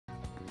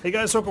Hey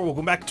guys,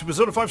 welcome back to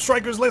Persona 5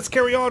 Strikers. Let's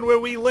carry on where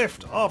we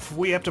left off.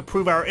 We have to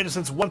prove our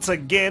innocence once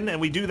again, and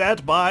we do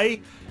that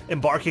by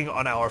embarking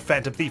on our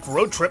Phantom Thief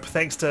road trip,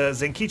 thanks to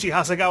Zenkichi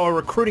Hasegawa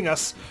recruiting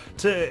us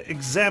to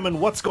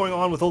examine what's going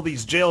on with all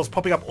these jails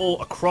popping up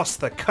all across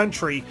the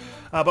country.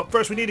 But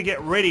first we need to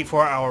get ready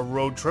for our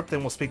road trip,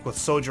 then we'll speak with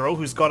Sojiro,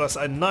 who's got us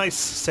a nice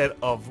set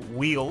of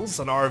wheels,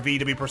 an RV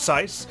to be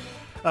precise,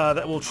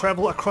 that we'll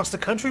travel across the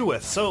country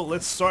with. So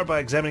let's start by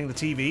examining the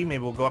TV.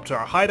 Maybe we'll go up to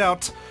our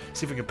hideout,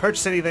 see if we can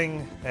purchase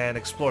anything, and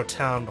explore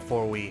town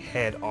before we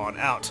head on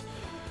out.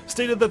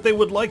 Stated that they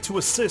would like to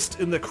assist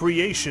in the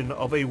creation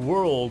of a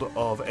world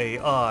of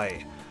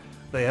AI.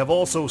 They have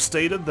also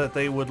stated that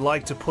they would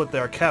like to put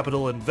their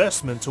capital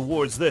investment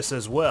towards this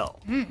as well.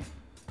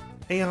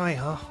 AI,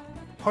 huh?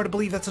 Hard to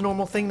believe that's a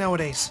normal thing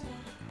nowadays.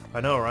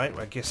 I know, right?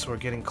 I guess we're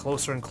getting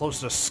closer and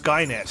closer to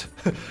Skynet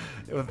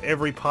with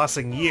every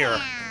passing year.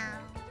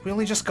 We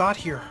only just got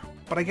here,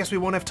 but I guess we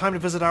won't have time to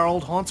visit our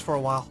old haunts for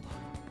a while.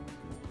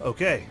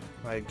 Okay,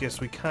 I guess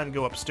we can't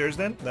go upstairs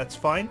then. That's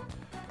fine.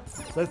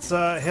 Let's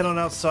head on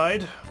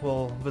outside.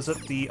 We'll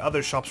visit the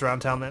other shops around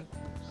town then.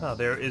 Ah,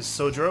 there is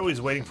Sojiro. He's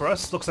waiting for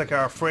us. Looks like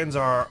our friends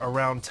are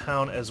around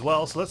town as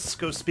well, so let's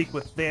go speak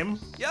with them.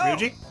 Yo!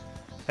 Ryuji?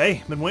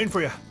 Hey, been waiting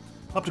for you.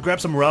 Up to grab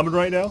some ramen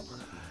right now?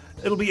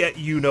 It'll be at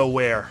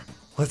you-know-where.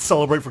 Let's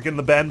celebrate for getting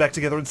the band back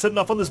together and setting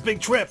off on this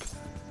big trip.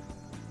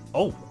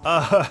 Oh,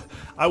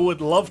 I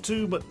would love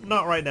to, but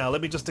not right now.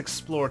 Let me just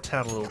explore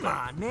town a little bit. Come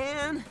on,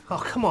 man. Oh,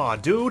 come on,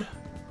 dude.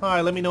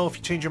 Alright, let me know if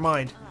you change your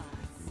mind.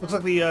 Looks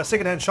like the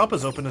secondhand shop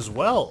is open as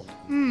well.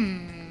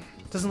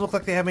 Doesn't look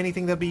like they have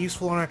anything that'd be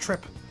useful on our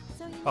trip.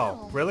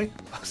 Oh, really?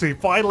 So he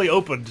finally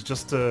opened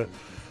just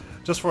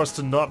for us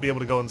to not be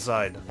able to go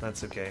inside.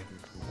 That's okay.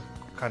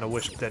 Kind of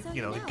wish that,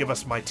 you know, he'd give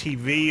us my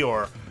TV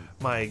or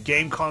my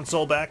game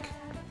console back.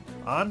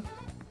 On?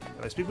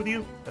 Can I speak with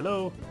you?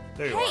 Hello?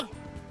 There you are.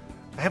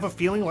 I have a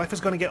feeling life is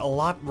going to get a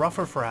lot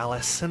rougher for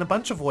Alice in a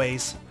bunch of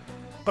ways.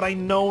 But I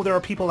know there are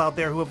people out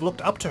there who have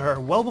looked up to her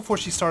well before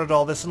she started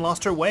all this and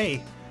lost her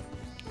way.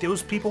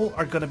 Those people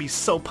are going to be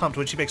so pumped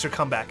when she makes her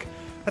comeback.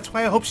 That's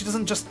why I hope she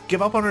doesn't just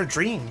give up on her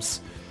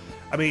dreams.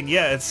 I mean,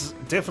 yeah, it's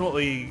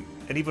definitely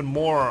an even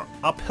more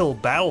uphill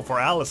battle for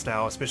Alice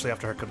now, especially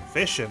after her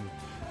confession.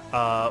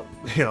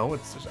 You know,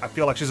 I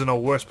feel like she's in a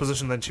worse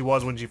position than she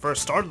was when she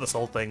first started this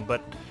whole thing,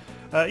 but...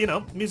 you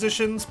know,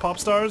 musicians, pop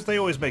stars, they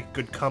always make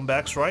good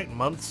comebacks, right?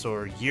 Months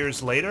or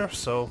years later,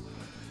 so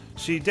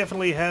she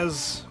definitely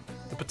has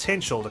the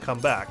potential to come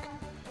back.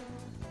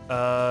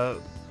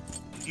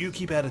 You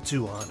keep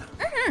attitude on.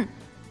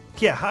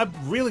 Yeah,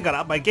 I've really got to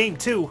up my game,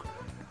 too.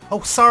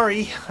 Oh,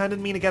 sorry, I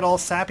didn't mean to get all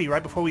sappy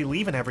right before we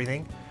leave and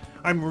everything.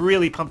 I'm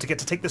really pumped to get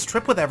to take this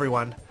trip with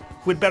everyone.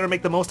 We'd better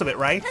make the most of it,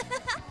 right?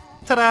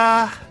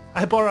 Ta-da!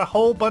 I bought a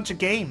whole bunch of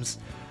games.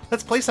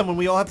 Let's play some when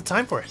we all have the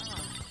time for it.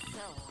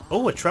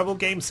 Oh, a travel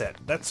game set.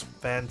 That's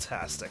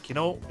fantastic. You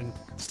know,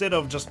 instead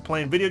of just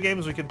playing video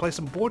games, we can play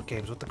some board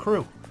games with the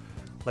crew.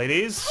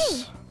 Ladies?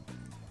 Hey.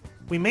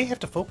 We may have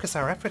to focus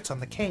our efforts on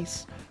the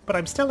case, but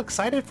I'm still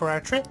excited for our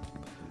trip.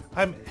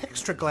 I'm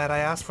extra glad I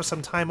asked for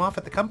some time off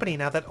at the company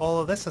now that all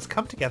of this has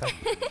come together.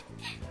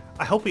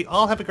 I hope we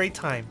all have a great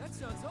time.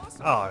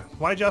 Oh,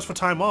 why'd you ask for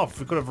time off?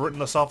 We could have written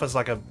this off as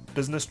like a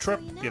business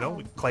trip, you know,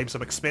 we claim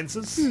some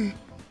expenses.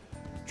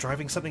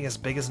 Driving something as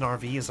big as an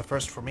RV is a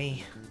first for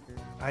me.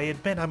 I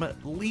admit I'm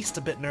at least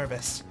a bit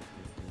nervous,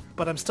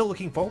 but I'm still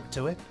looking forward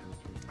to it.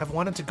 I've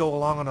wanted to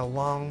go on a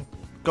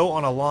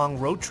long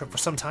road trip for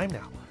some time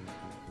now.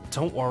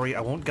 Don't worry,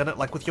 I won't gun it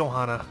like with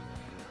Johanna.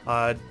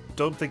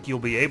 Don't think you'll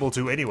be able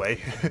to anyway.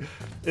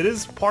 It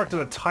is parked in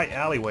a tight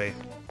alleyway,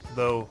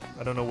 though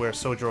I don't know where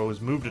Sojiro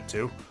has moved it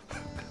to.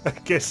 I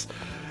guess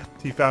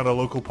he found a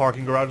local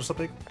parking garage or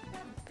something.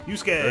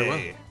 Yusuke!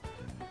 Well.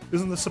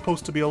 Isn't this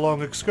supposed to be a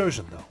long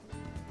excursion, though?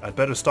 I'd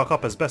better stock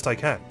up as best I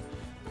can.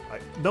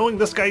 Knowing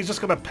this guy, he's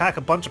just gonna pack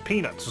a bunch of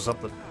peanuts or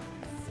something.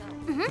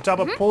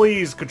 Futaba,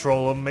 please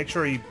control him. Make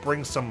sure he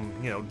brings some,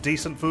 you know,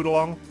 decent food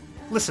along.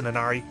 Listen,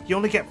 Inari, you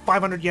only get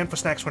 500 yen for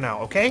snacks for now,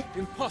 okay?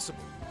 Impossible.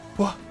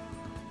 What?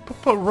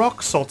 But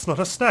rock salt's not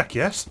a snack,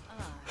 yes?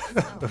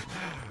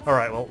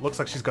 Alright, well, looks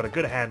like she's got a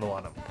good handle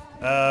on him.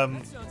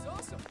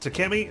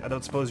 Takemi, I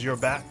don't suppose you're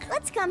back?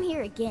 Let's come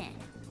here again.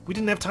 We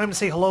didn't have time to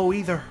say hello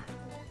either.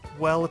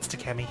 Well, it's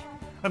Takemi.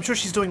 I'm sure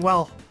she's doing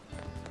well.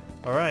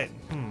 Alright,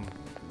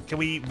 Can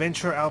we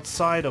venture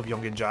outside of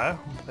Yongenjaya?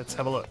 Let's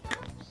have a look.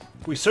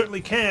 We certainly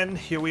can.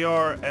 Here we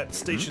are at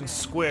Station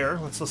Square.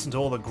 Let's listen to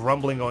all the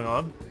grumbling going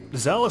on.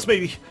 Is Alice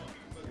maybe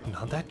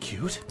not that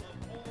cute?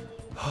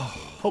 Oh,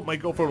 hope my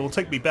girlfriend will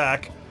take me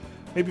back.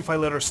 Maybe if I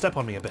let her step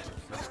on me a bit.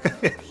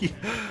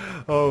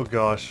 Oh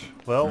gosh.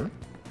 Well,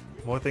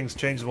 more things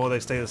change the more they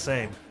stay the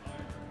same.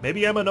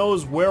 Maybe Emma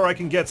knows where I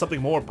can get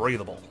something more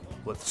breathable.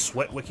 With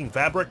sweat-wicking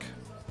fabric?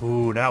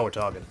 Ooh, now we're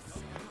talking.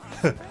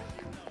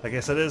 I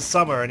guess it is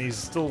summer and he's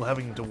still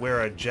having to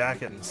wear a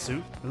jacket and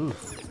suit. Ooh,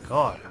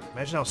 God,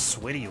 imagine how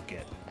sweaty you'll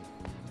get.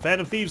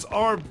 Phantom Thieves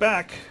are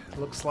back.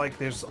 Looks like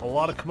there's a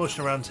lot of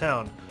commotion around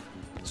town.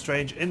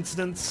 Strange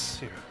incidents.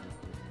 Here.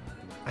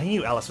 I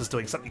knew Alice was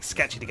doing something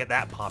sketchy to get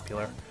that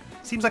popular.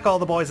 Seems like all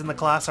the boys in the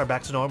class are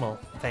back to normal,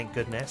 thank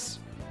goodness.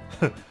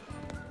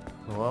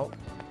 Well,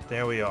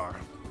 there we are.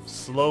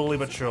 Slowly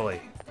but surely.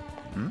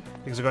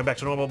 Things are going back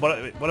to normal.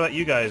 But what about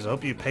you guys? I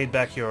hope you paid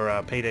back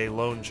your payday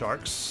loan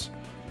sharks.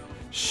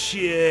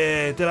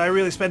 Shit, did I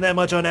really spend that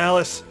much on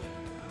Alice?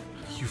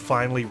 You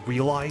finally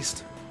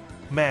realized?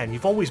 Man,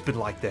 you've always been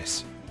like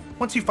this.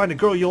 Once you find a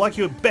girl you like,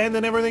 you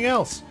abandon everything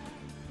else.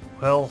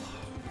 Well,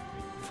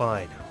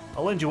 fine.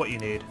 I'll lend you what you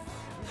need.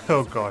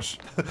 Oh gosh.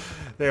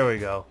 There we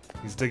go.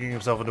 He's digging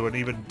himself into an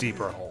even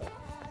deeper hole.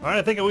 Alright,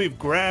 I think we've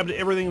grabbed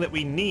everything that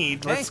we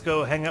need. Let's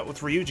go hang out with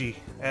Ryuji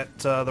at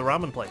the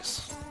ramen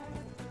place.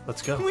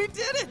 Let's go. We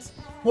did it!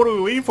 What are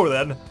we waiting for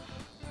then?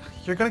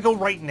 You're gonna go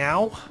right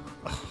now?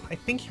 Ugh, I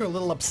think you're a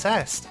little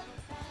obsessed.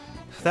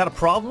 Is that a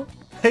problem?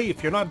 Hey,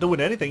 if you're not doing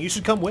anything, you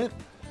should come with.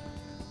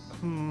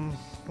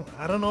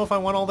 I don't know if I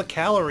want all the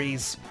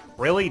calories.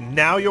 Really?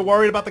 Now you're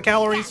worried about the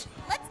calories?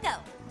 Yeah, let's go.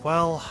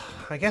 Well,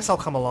 I guess I'll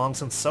come along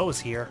since So's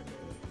here.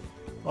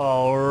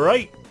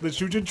 Alright, the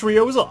Shujin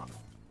trio is off.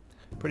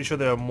 Pretty sure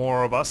there are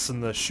more of us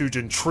in the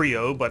Shujin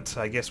trio, but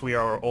I guess we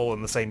are all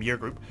in the same year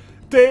group.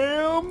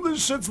 Damn,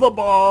 this shit's the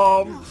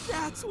bomb!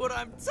 That's what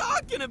I'm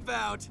talking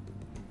about!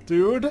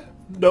 Dude,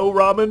 no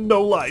ramen,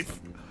 no life.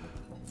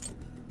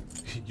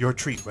 Your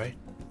treat, right?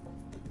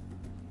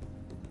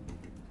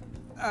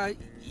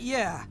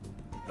 Yeah.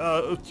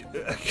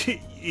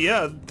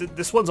 Yeah,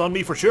 this one's on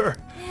me for sure.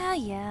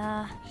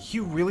 Yeah.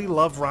 You really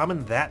love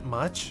ramen that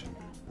much?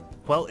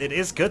 Well, it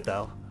is good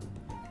though.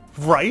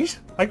 Right?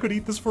 I could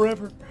eat this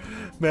forever.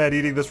 Man,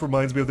 eating this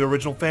reminds me of the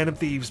original Phantom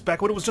Thieves,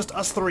 back when it was just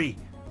us three.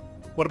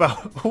 What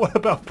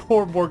about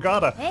poor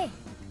Morgana? Hey.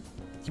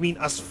 You mean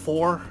us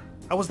four?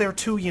 I was there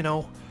too, you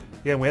know.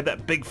 Yeah, and we had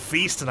that big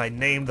feast and I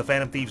named the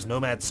Phantom Thieves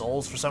Nomad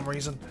Souls for some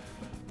reason.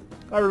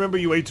 I remember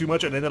you ate too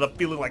much and ended up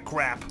feeling like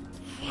crap.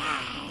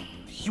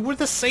 You were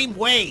the same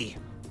way!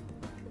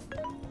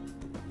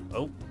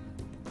 Oh.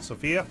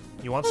 Sophia,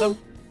 you want some?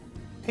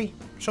 Hey,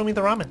 show me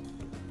the ramen.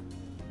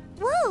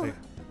 Whoa! Hey.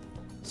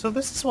 So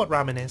this is what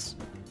ramen is.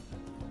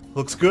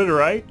 Looks good,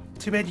 right?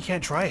 Too bad you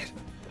can't try it.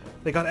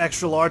 They got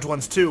extra large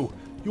ones too.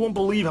 You won't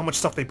believe how much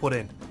stuff they put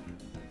in.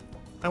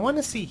 I want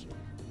to see.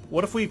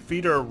 What if we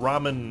feed her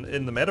ramen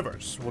in the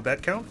metaverse? Would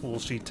that count? Will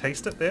she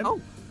taste it then? Oh.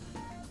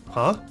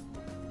 Huh?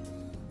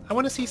 I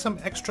want to see some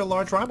extra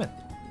large ramen.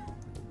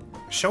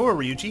 Show her,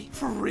 Ryuji.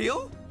 For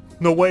real?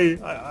 No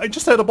way. I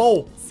just had a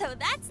bowl. So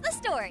that's the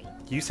story.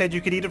 You said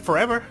you could eat it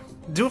forever.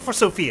 Do it for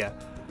Sophia.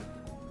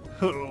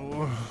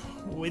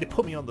 Way to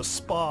put me on the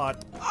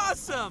spot.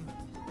 Awesome!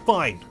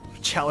 Fine.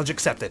 Challenge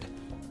accepted.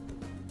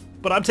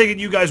 But I'm taking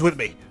you guys with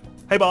me.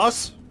 Hey,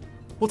 boss.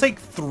 We'll take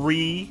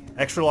 3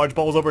 extra large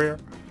bowls over here.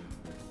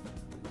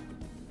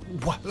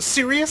 What?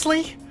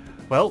 Seriously?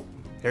 Well,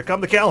 here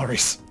come the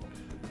calories.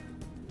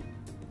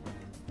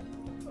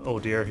 Oh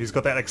dear, he's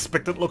got that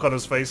expectant look on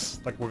his face,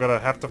 like we're gonna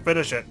have to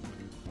finish it.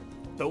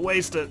 Don't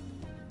waste it.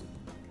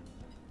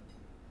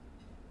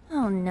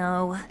 Oh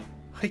no.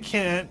 I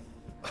can't.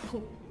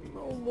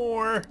 No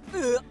more.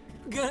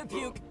 Gonna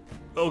puke.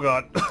 Oh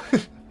god.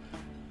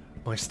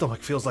 My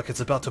stomach feels like it's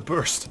about to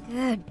burst.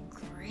 Good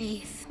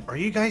grief. Are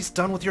you guys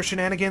done with your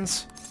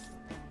shenanigans?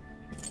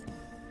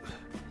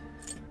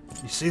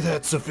 You see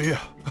that, Sophia?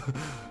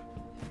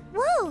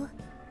 Whoa!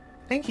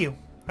 Thank you.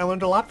 I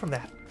learned a lot from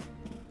that.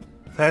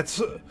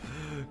 That's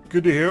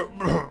good to hear.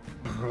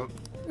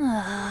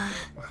 I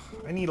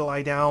need to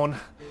lie down.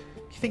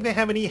 You think they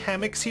have any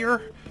hammocks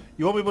here?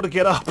 You won't be able to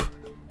get up.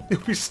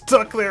 You'll be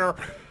stuck there.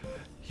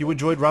 You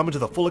enjoyed ramen to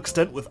the full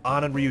extent with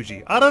An and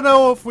Ryuji. I don't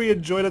know if we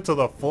enjoyed it to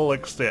the full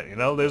extent, you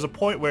know? There's a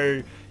point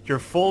where you're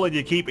full and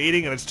you keep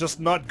eating and it's just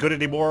not good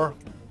anymore.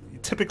 You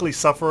typically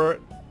suffer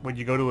when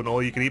you go to an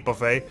all-you-can-eat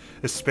buffet.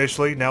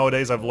 Especially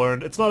nowadays, I've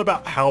learned it's not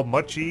about how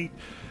much you eat.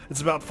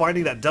 It's about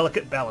finding that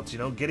delicate balance, you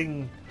know?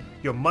 Getting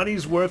your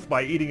money's worth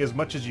by eating as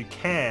much as you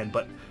can,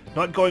 but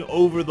not going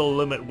over the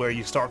limit where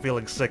you start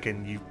feeling sick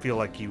and you feel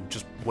like you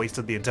just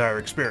wasted the entire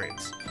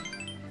experience.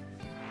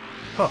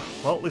 Huh,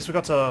 well, at least we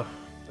got to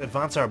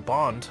advance our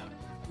bond.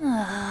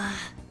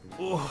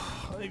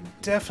 Oh, I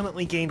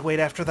definitely gained weight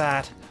after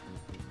that.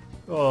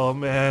 Oh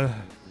man,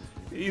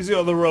 easy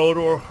on the road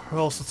or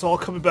else it's all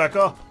coming back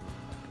up.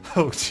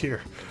 Oh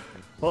dear.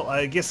 Well,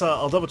 I guess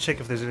I'll double check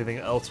if there's anything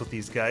else with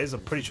these guys. I'm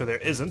pretty sure there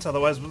isn't,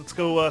 otherwise let's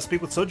go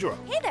speak with Sojiro.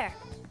 Hey there.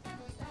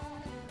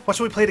 What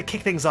should we play to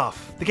kick things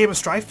off? The Game of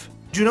Strife?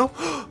 Juno?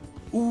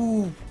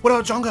 Ooh, what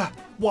about Jonga?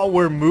 While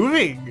we're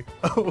moving!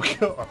 Oh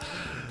god,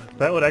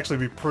 that would actually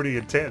be pretty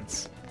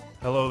intense.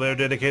 Hello there,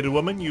 dedicated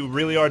woman. You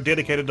really are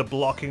dedicated to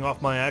blocking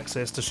off my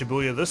access to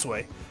Shibuya this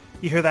way.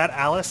 You hear that,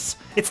 Alice?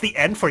 It's the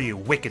end for you,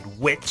 wicked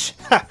witch.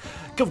 Ha!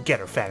 Go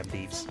get her, Phantom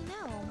Thieves.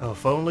 Oh,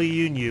 if only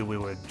you knew we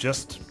were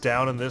just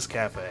down in this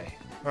cafe.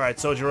 Alright,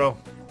 Sojiro,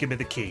 give me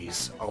the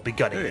keys. I'll be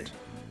gunning it.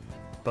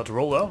 About to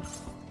roll out?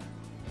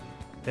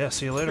 Yeah,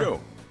 see you later.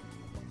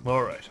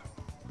 Alright.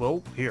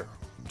 Well, here.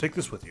 Take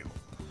this with you.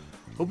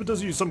 Hope it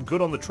does you some good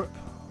on the trip.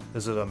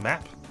 Is it a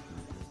map?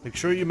 Make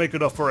sure you make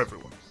enough for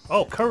everyone.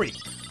 Oh, curry.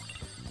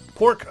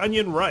 Pork,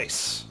 onion,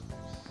 rice.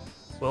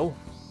 Well,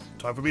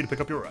 time for me to pick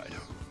up your ride.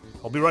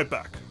 I'll be right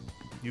back.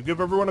 You give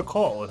everyone a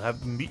call and have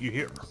them meet you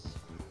here.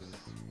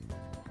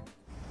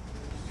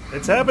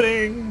 It's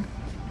happening!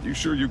 You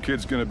sure you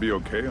kids gonna be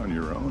okay on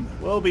your own?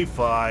 We'll be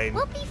fine.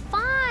 We'll be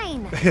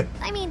fine.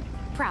 I mean,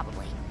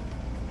 probably.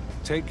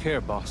 Take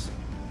care, boss.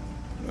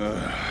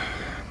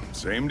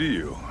 Same to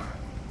you.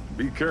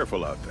 Be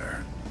careful out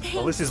there. Well,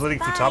 at least he's letting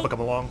Bye. Futaba come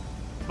along.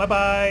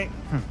 Bye-bye!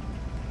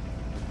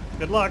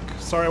 Good luck.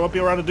 Sorry I won't be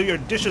around to do your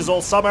dishes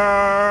all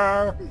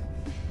summer!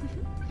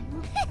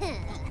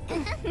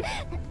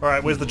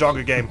 Alright, where's the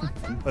Jonga game?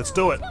 Let's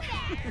do it.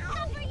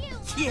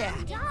 Yeah.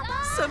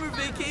 Summer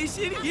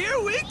vacation, here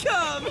we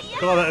come.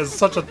 God, that is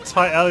such a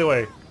tight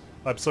alleyway.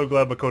 I'm so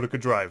glad Makoto could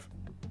drive.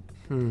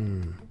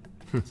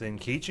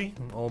 Zenkichi,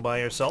 all by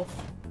yourself?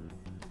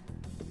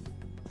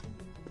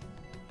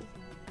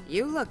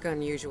 You look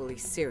unusually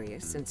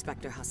serious,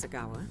 Inspector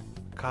Hasegawa.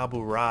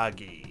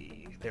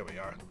 Kaburagi. There we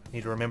are.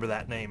 Need to remember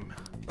that name.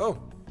 Oh,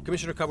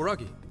 Commissioner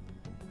Kaburagi.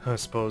 I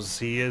suppose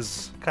he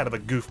is kind of a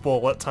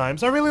goofball at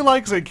times. I really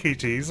like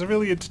Zenkichi. He's a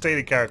really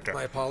entertaining character.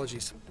 My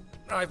apologies.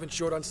 I've been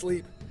short on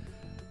sleep.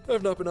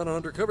 I've not been on an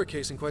undercover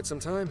case in quite some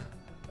time.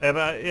 And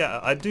yeah,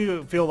 I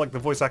do feel like the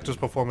voice actor's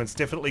performance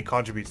definitely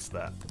contributes to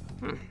that.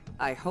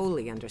 I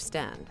wholly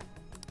understand.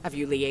 Have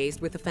you liaised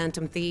with the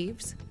Phantom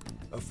Thieves?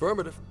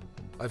 Affirmative.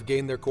 I've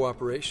gained their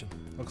cooperation.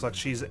 Looks like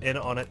she's in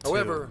on it too.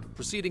 However,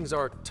 proceedings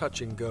are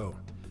touch and go.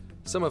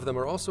 Some of them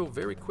are also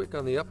very quick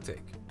on the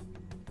uptake.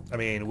 I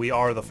mean, we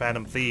are the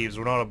Phantom Thieves.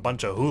 We're not a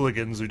bunch of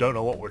hooligans who don't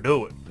know what we're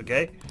doing,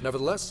 okay?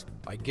 Nevertheless,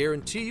 I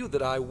guarantee you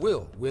that I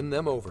will win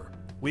them over.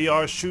 We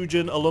are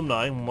Shujin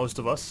alumni, most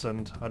of us,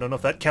 and I don't know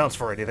if that counts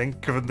for anything,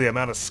 given the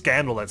amount of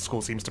scandal that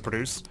school seems to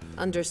produce.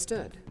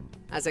 Understood.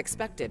 As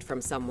expected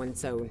from someone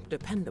so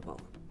dependable.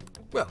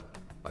 Well,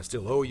 I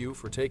still owe you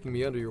for taking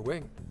me under your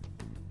wing.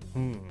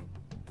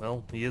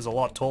 Well, he is a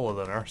lot taller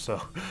than her,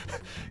 so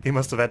he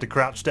must have had to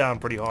crouch down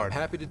pretty hard.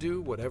 Happy to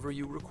do whatever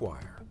you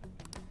require.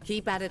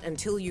 Keep at it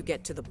until you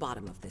get to the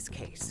bottom of this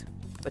case.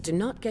 But do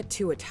not get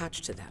too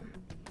attached to them.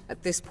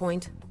 At this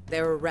point,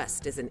 their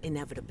arrest is an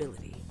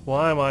inevitability.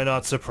 Why am I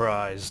not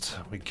surprised?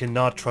 We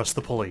cannot trust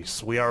the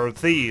police. We are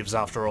thieves,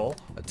 after all.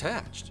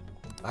 Attached?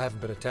 I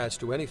haven't been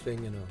attached to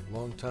anything in a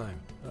long time.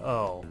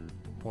 Oh,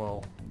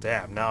 well,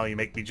 damn, now you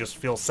make me just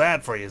feel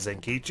sad for you,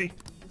 Zenkichi.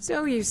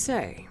 So you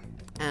say.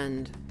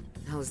 And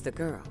how's the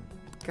girl?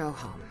 Go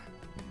home.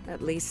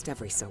 At least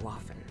every so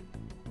often.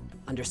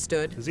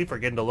 Understood? Is he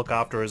forgetting to look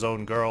after his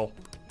own girl?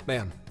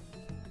 Ma'am.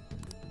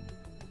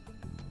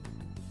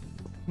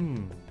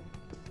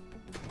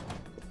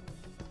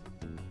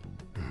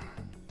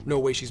 No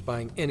way she's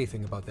buying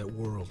anything about that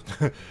world.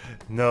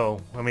 No,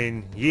 I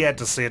mean, you had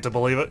to see it to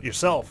believe it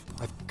yourself.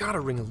 I've got to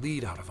wring a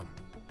lead out of him.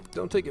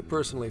 Don't take it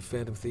personally,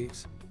 Phantom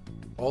Thieves.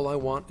 All I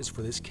want is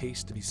for this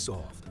case to be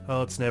solved.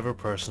 Oh, it's never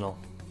personal.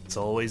 It's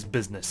always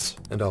business.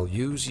 And I'll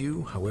use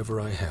you however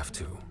I have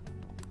to.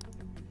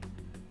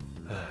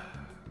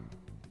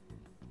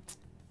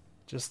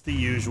 Just the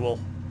usual.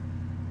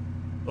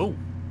 Oh.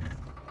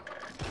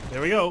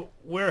 There we go.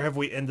 Where have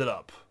we ended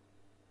up?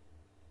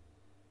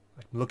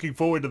 I'm looking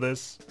forward to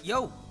this.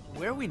 Yo,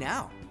 where are we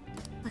now?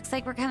 Looks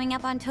like we're coming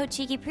up on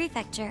Tochigi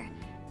Prefecture.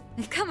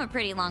 We've come a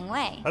pretty long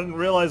way. I didn't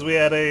realize we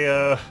had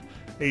a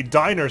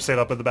diner set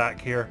up in the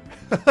back here.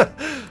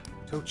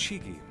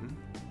 Tochigi,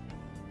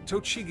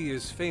 Tochigi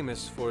is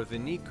famous for the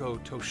Nikko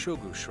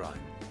Toshogu Shrine,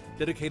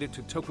 dedicated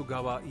to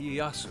Tokugawa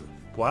Ieyasu.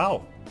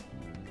 Wow.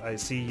 I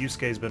see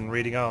Yusuke's been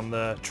reading on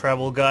the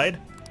travel guide.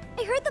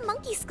 I heard the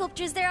monkey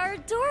sculptures there are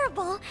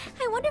adorable.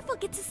 I wonder if we'll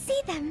get to see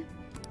them.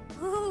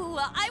 Ooh,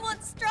 I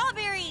want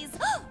strawberries.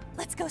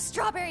 Let's go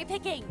strawberry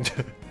picking.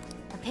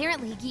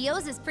 Apparently,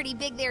 Gyoza's pretty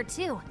big there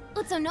too.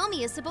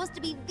 Utsunomiya is supposed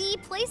to be the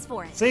place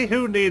for it. See,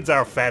 who needs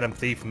our Phantom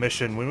Thief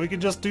mission when we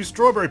can just do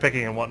strawberry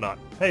picking and whatnot?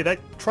 Hey, that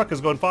truck is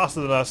going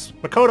faster than us.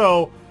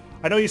 Makoto,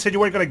 I know you said you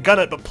weren't going to gun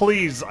it, but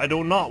please, I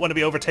do not want to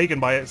be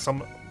overtaken by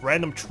some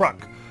random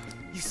truck.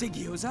 You say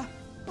gyoza?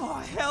 Oh,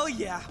 hell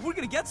yeah. We're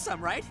gonna get some,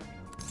 right?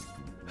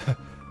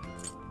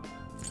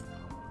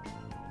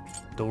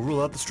 Don't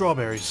rule out the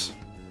strawberries.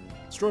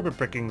 Strawberry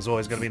picking is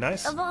always going to be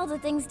nice. Of all the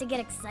things to get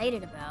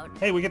excited about.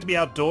 Hey, we get to be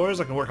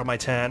outdoors. I can work on my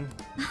tan.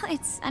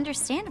 It's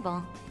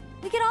understandable.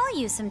 We could all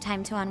use some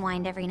time to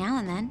unwind every now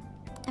and then.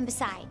 And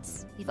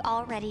besides, we've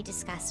already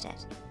discussed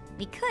it.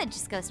 We could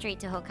just go straight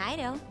to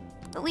Hokkaido,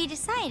 but we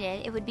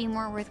decided it would be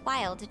more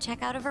worthwhile to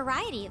check out a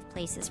variety of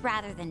places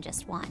rather than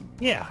just one.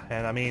 Yeah,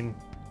 and I mean,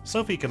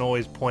 Sophie can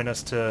always point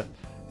us to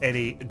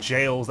any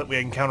jails that we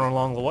encounter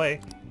along the way.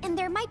 And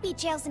there might be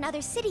jails in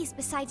other cities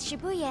besides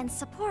Shibuya and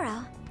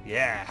Sapporo.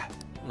 Yeah.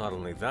 Not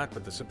only that,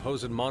 but the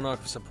supposed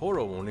monarch of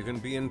Sapporo won't even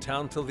be in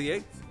town till the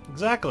 8th.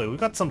 Exactly, we've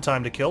got some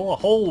time to kill, a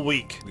whole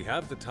week. We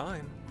have the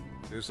time.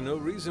 There's no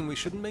reason we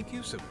shouldn't make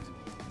use of it.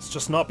 Let's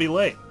just not be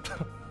late.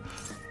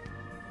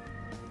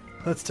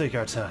 Let's take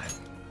our time.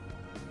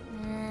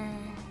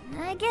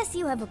 I guess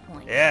you have a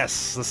point.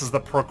 Yes, this is the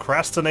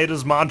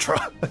procrastinator's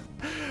mantra.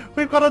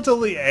 We've got until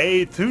the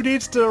 8th. Who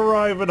needs to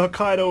arrive in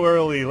Hokkaido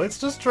early? Let's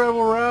just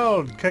travel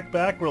around. Kick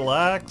back,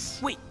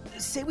 relax. Wait,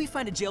 say we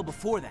find a jail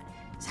before then.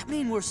 Does that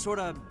mean we're sort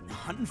of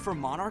hunting for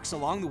monarchs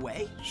along the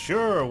way?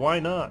 Sure, why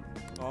not?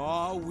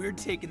 Oh, we're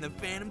taking the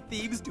Phantom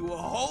Thieves to a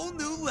whole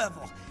new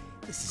level.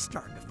 This is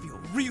starting to feel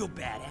real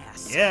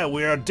badass. Yeah,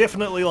 we are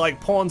definitely like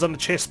pawns on the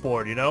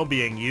chessboard, you know,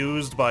 being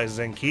used by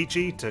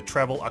Zenkichi to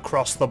travel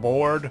across the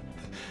board,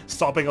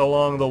 stopping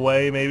along the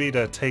way maybe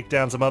to take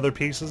down some other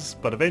pieces,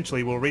 but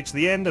eventually we'll reach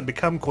the end and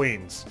become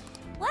queens.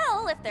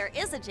 Well, if there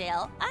is a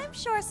jail, I'm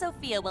sure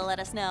Sophia will let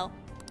us know.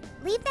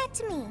 Leave that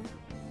to me.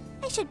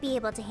 I should be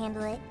able to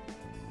handle it.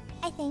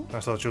 I think. I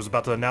thought she was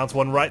about to announce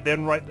one right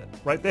then, right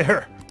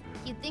there.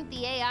 You'd think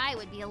the AI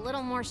would be a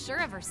little more sure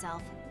of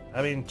herself.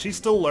 I mean, she's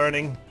still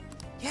learning.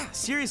 Yeah,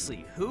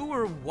 seriously, who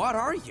or what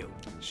are you?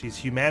 She's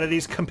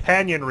humanity's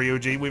companion,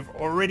 Ryuji. We've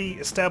already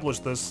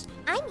established this.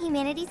 I'm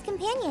humanity's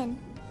companion.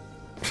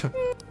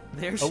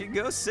 There she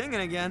goes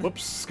singing again.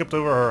 Whoops, skipped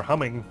over her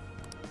humming.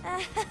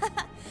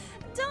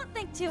 Don't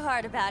think too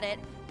hard about it.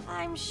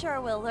 I'm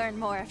sure we'll learn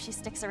more if she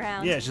sticks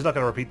around. Yeah, she's not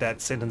going to repeat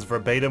that sentence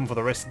verbatim for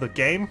the rest of the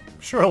game.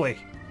 Surely,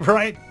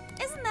 right?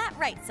 Isn't that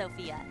right,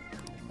 Sophia?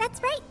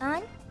 That's right,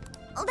 An.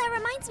 Oh, that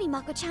reminds me,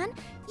 Mako-chan.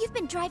 You've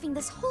been driving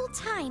this whole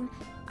time.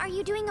 Are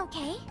you doing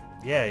okay?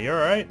 Yeah, you're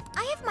right.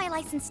 I have my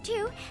license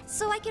too,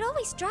 so I could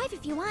always drive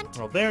if you want.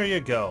 Well, there you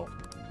go.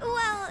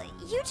 Well,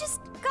 you just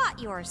got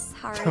yours,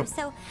 Haru,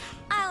 so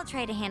I'll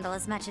try to handle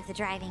as much of the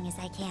driving as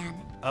I can.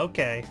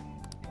 Okay.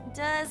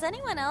 Does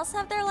anyone else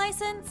have their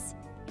license?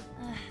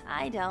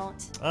 I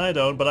don't. I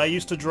don't, but I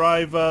used to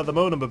drive the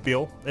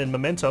Monomobile in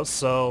Mementos,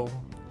 so...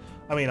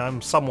 I mean,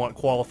 I'm somewhat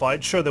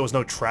qualified. Sure, there was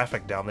no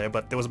traffic down there,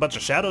 but there was a bunch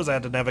of shadows I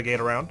had to navigate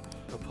around.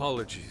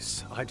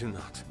 Apologies, I do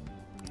not.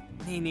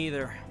 Me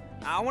neither.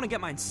 I want to get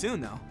mine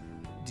soon, though.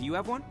 Do you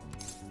have one?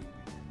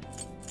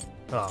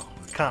 Oh,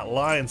 I can't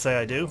lie and say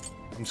I do.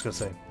 I'm just gonna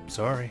say,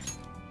 sorry.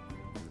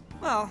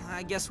 Well,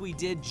 I guess we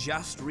did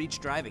just reach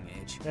driving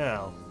age.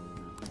 Yeah.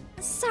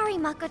 Sorry,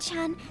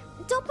 Mako-chan.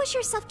 Don't push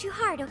yourself too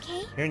hard,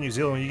 okay? Here in New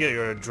Zealand, when you get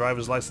your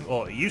driver's license,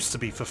 well, it used to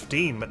be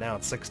 15, but now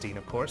it's 16,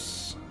 of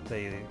course.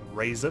 They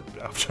raised it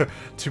after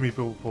too many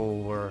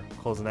people were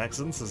causing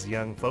accidents as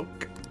young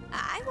folk.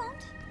 I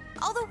won't.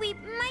 Although we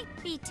might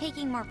be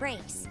taking more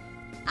breaks.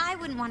 I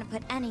wouldn't want to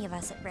put any of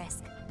us at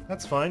risk.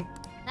 That's fine.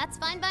 That's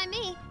fine by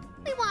me.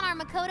 We want our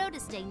Makoto to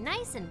stay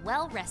nice and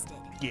well rested.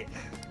 Yeah.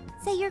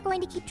 So you're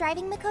going to keep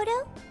driving,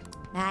 Makoto?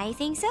 I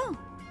think so,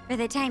 for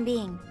the time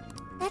being.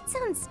 That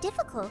sounds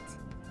difficult.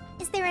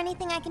 Is there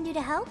anything I can do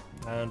to help?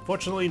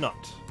 Unfortunately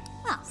not.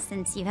 Well,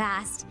 since you've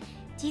asked,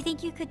 do you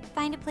think you could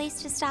find a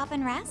place to stop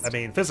and rest? I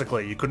mean,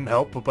 physically you couldn't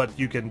help, but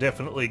you can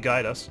definitely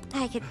guide us.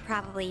 I could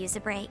probably use a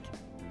break.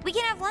 We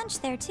can have lunch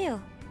there,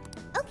 too.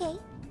 Okay,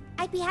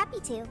 I'd be happy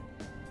to.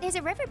 There's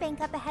a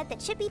riverbank up ahead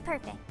that should be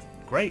perfect.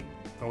 Great.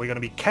 Are we going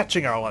to be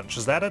catching our lunch?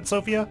 Is that it,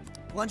 Sophia?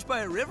 Lunch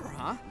by a river,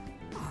 huh?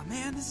 Oh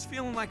man, this is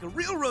feeling like a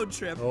real road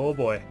trip. Oh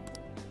boy.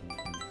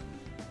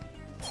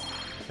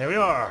 There we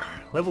are.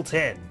 Level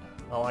 10.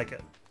 I like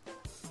it.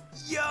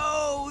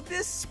 Yo,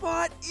 this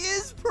spot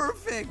is I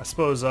perfect.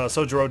 suppose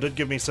Sojiro did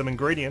give me some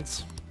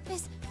ingredients.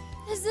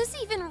 Is this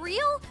even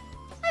real?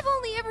 I've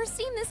only ever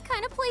seen this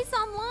kind of place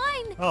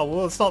online. Oh,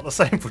 well, it's not the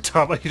same,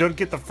 Futaba. You don't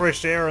get the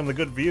fresh air and the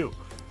good view.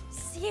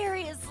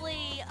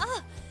 Seriously.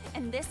 Ugh.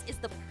 And this is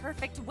the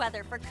perfect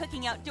weather for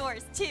cooking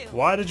outdoors, too.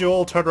 Why did you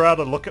all turn around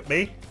and look at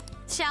me?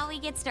 Shall we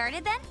get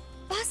started then?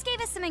 Boss gave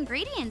us some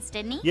ingredients,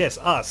 didn't he? Yes,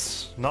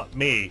 us, not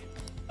me.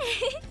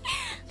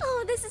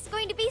 Oh, this is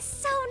going to be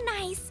so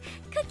nice.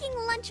 Cooking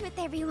lunch with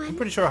I'm everyone.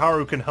 pretty sure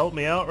Haru can help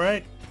me out,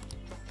 right?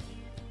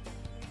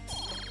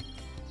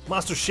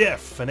 Master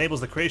Chef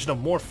enables the creation of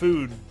more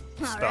food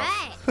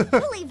stuff. Alright,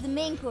 we'll leave the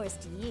main course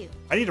to you.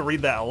 I need to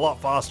read that a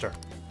lot faster.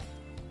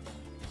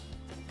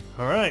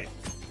 Alright.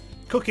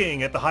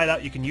 Cooking. At the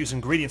hideout, you can use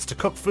ingredients to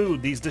cook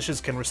food. These dishes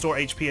can restore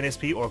HP and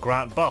SP or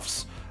grant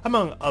buffs,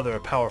 among other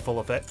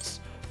powerful effects.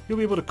 You'll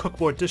be able to cook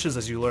more dishes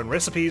as you learn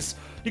recipes.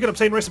 You can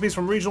obtain recipes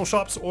from regional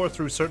shops or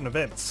through certain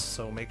events,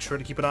 so make sure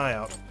to keep an eye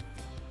out.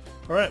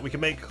 Alright, we can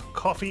make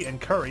coffee and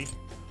curry.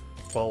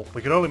 Well,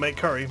 we can only make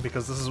curry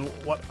because this is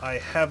what I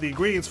have the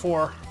ingredients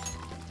for.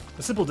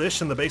 A simple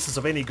dish and the basis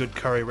of any good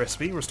curry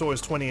recipe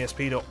restores 20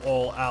 SP to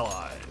all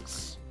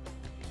allies.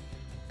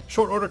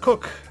 Short order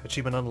cook.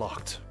 Achievement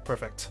unlocked.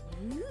 Perfect.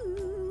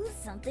 Ooh,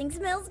 something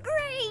smells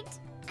great.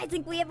 I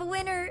think we have a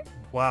winner.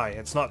 Why?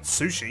 It's not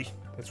sushi.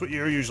 That's what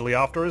you're usually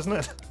after, isn't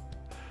it?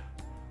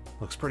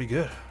 Looks pretty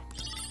good.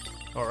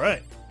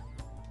 Alright.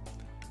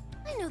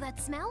 I know that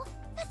smell.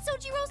 That's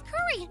Sojiro's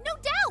curry, no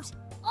doubt.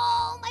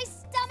 Oh, my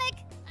stomach.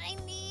 I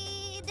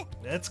need...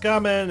 It's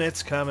coming,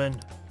 it's coming.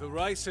 The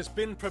rice has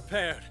been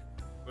prepared.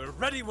 We're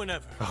ready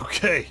whenever.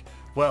 Okay,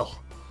 well.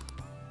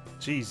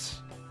 Jeez.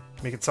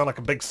 Make it sound like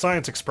a big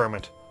science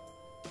experiment.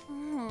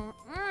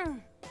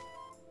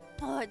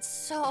 Oh, it's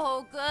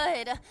so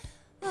good.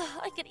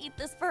 I could eat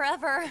this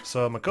forever.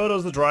 So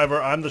Makoto's the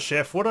driver, I'm the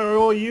chef. What are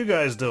all you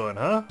guys doing,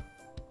 huh?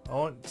 I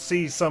want to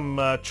see some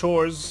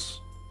chores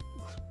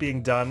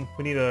being done.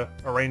 We need to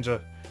arrange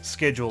a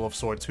schedule of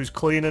sorts. Who's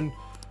cleaning?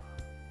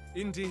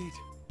 Indeed.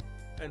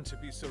 And to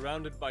be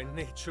surrounded by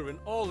nature in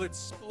all its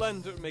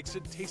splendor makes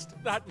it taste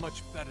that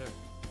much better.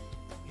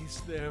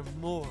 Is there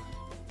more?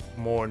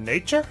 More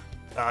nature?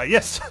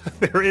 Yes,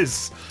 there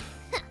is.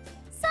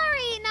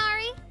 Sorry,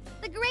 Inari.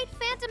 The great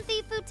Phantom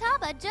Thief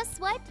Futaba just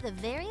swiped the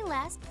very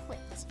last plate.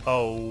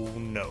 Oh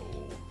no.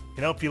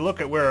 You know, if you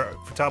look at where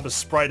Futaba's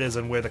sprite is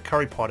and where the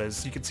curry pot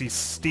is, you can see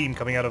steam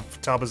coming out of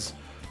Futaba's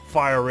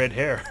fire red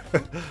hair.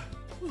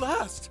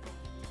 Last!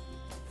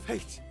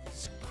 Fate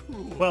is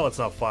cruel. Well, it's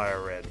not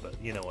fire red, but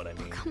you know what I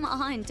mean. Come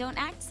on, don't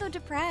act so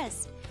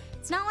depressed.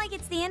 It's not like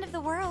it's the end of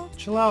the world.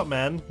 Chill out,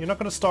 man. You're not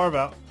gonna starve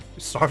out.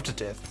 You starve to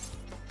death.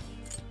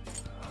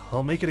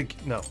 I'll make it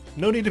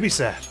no need to be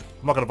sad.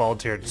 I'm not gonna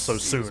volunteer so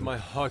soon. My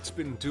heart's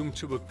been doomed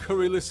to a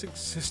curryless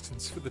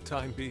existence for the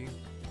time being.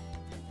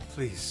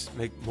 Please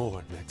make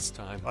more next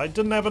time. I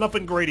didn't have enough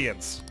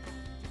ingredients.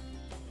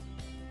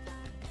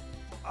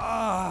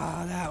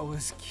 Ah, that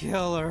was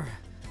killer.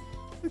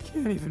 I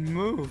can't even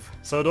move.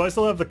 So do I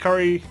still have the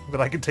curry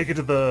that I can take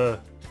into the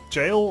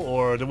jail,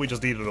 or did we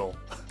just eat it all?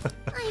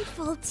 I'm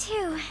full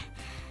too.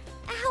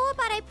 How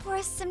about I pour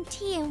us some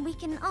tea and we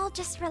can all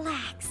just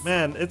relax?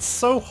 Man, it's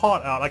so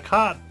hot out. I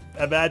can't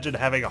imagine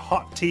having a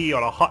hot tea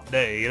on a hot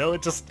day, you know?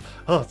 It just,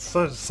 oh, it's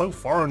so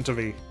foreign to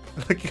me.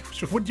 Like,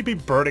 wouldn't you be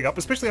burning up,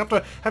 especially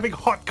after having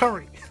hot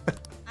curry?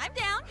 I'm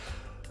down.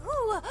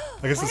 Ooh,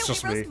 I guess it's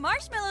just why don't we me.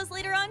 roast marshmallows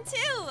later on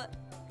too?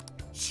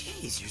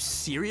 Jeez, you're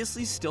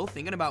seriously still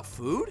thinking about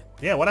food?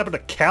 Yeah, what happened to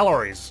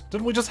calories?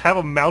 Didn't we just have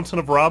a mountain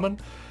of ramen?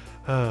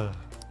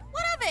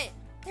 What of it?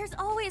 There's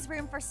always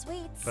room for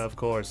sweets. Of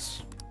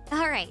course.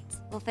 All right,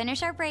 we'll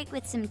finish our break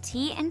with some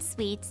tea and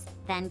sweets,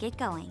 then get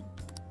going.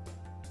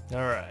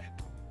 All right.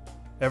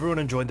 Everyone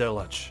enjoyed their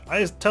lunch. I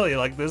just tell you,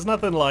 like, there's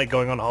nothing like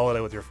going on holiday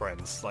with your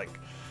friends. Like,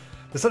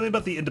 there's something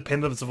about the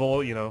independence of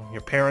all, you know,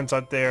 your parents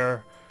out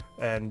there,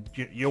 and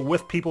you're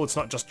with people, it's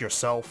not just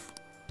yourself.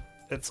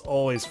 It's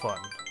always fun.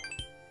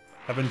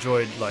 I've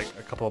enjoyed, like,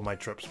 a couple of my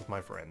trips with my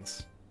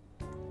friends.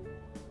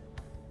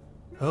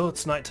 Oh,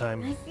 it's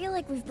nighttime. I feel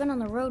like we've been on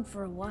the road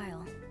for a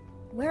while.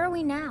 Where are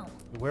we now?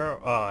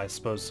 Where, I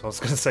suppose, I was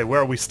gonna say,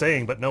 where are we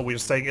staying? But no, we're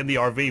staying in the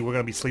RV. We're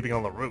gonna be sleeping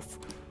on the roof.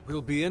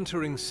 We'll be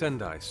entering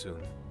Sendai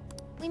soon.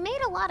 We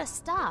made a lot of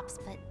stops,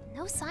 but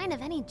no sign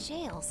of any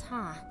jails,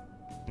 huh?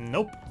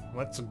 Nope.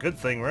 That's a good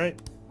thing, right?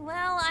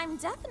 Well, I'm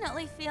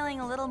definitely feeling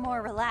a little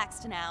more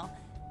relaxed now.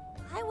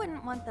 I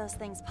wouldn't want those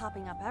things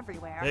popping up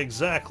everywhere.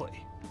 Exactly.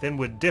 Then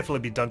we'd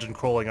definitely be dungeon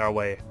crawling our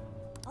way.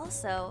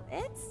 Also,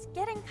 it's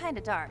getting kind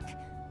of dark.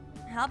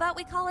 How about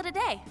we call it a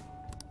day?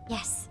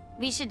 Yes,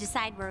 we should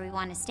decide where we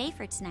want to stay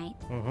for tonight.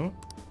 Mm-hmm.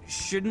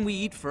 Shouldn't we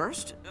eat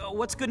first?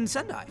 What's good in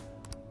Sendai?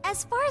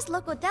 As far as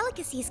local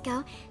delicacies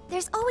go,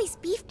 there's always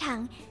beef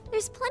tongue.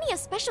 There's plenty of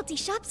specialty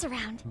shops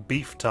around.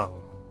 Beef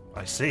tongue.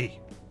 I see.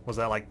 Was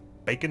that like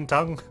bacon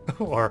tongue?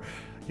 Or,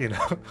 you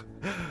know,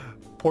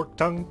 pork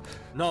tongue?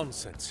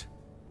 Nonsense.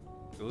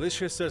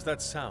 Delicious as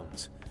that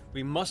sounds,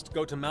 we must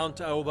go to Mount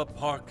Aoba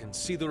Park and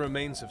see the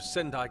remains of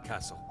Sendai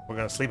Castle. We're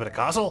gonna sleep at a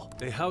castle?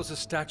 They house a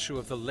statue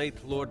of the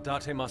late Lord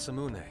Date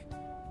Masamune.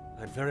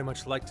 I'd very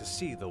much like to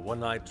see the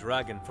one-eyed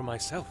dragon for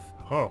myself.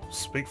 Oh,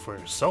 speak for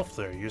yourself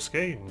there,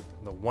 Yusuke.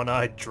 The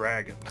one-eyed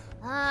dragon.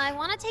 I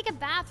want to take a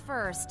bath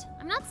first.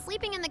 I'm not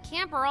sleeping in the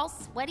camper all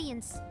sweaty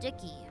and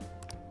sticky.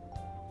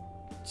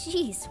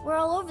 Jeez, we're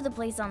all over the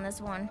place on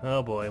this one.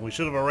 Oh boy, we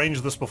should have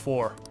arranged this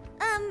before.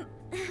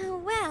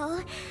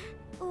 Well,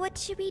 what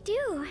should we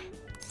do?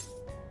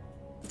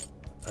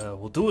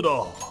 We'll do it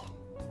all.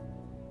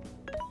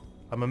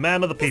 I'm a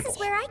man of the people. This is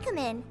where I come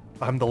in.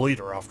 I'm the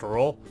leader, after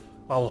all.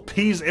 I'll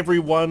appease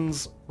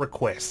everyone's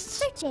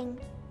requests. Searching.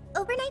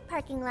 Overnight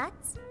parking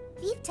lots,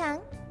 beef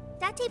tongue,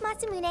 Date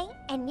Masamune,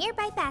 and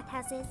nearby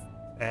bathhouses.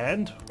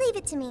 And? Leave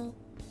it to me.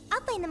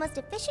 I'll find the most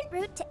efficient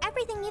route to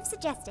everything you've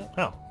suggested.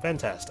 Oh,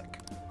 fantastic.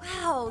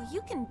 Wow,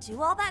 you can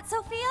do all that,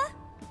 Sophia?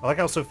 I like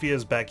how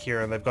Sophia's back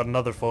here and they've got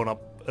another phone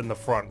up in the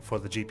front for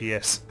the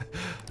GPS.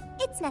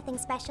 It's nothing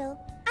special.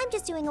 I'm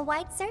just doing a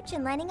wide search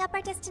and lining up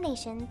our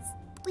destinations.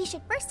 We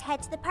should first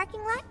head to the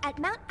parking lot at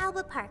Mount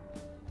Alba Park.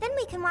 Then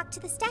we can walk to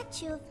the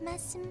statue of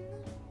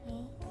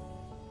Masamune.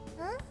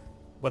 Huh?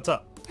 What's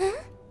up?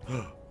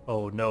 Huh?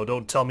 Oh no,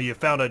 don't tell me you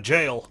found a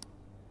jail.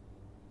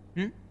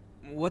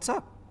 What's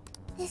up?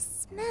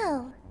 This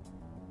smell.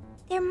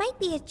 There might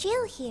be a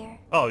jail here.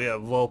 Oh yeah,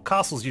 well,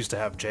 castles used to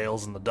have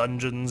jails in the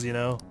dungeons, you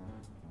know?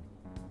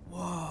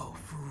 Whoa,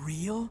 for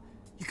real?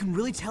 You can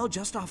really tell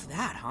just off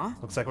that, huh?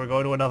 Looks like we're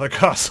going to another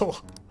castle.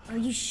 Are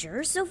you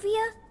sure,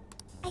 Sophia?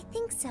 I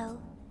think so.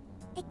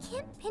 I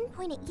can't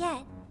pinpoint it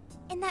yet,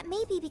 and that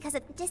may be because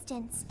of the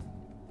distance.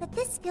 But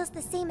this feels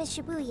the same as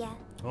Shibuya.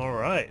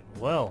 Alright,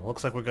 well,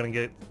 looks like we're gonna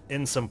get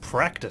in some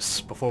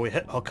practice before we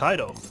hit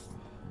Hokkaido.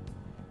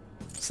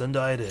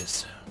 Sendai it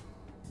is.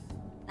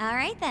 All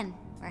right then,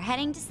 we're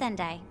heading to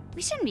Sendai.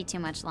 We shouldn't be too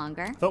much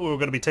longer. Thought we were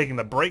gonna be taking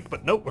the break,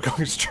 but nope, we're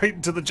going straight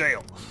into the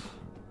jail.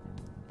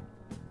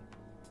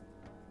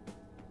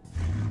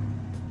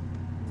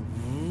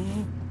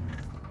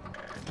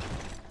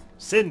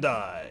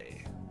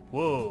 Sendai.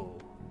 Whoa.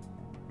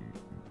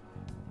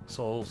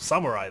 So,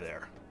 samurai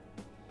there.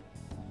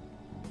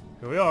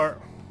 Here we are.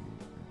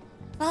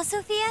 Well,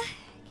 Sophia,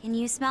 can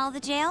you smell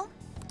the jail?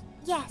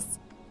 Yes,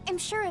 I'm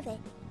sure of it.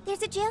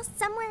 There's a jail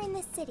somewhere in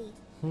this city.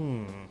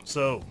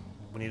 So,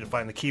 we need to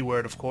find the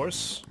keyword, of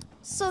course.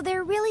 So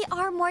there really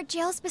are more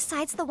jails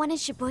besides the one in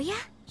Shibuya?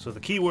 So the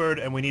keyword,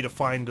 and we need to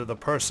find the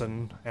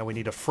person, and we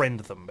need to friend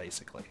them,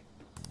 basically.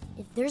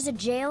 If there's a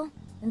jail,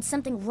 then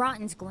something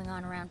rotten's going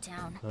on around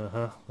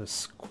town.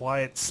 This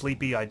quiet,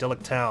 sleepy,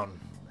 idyllic town,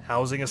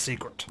 housing a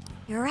secret.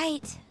 You're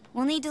right.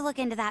 We'll need to look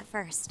into that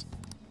first.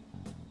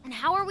 And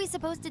how are we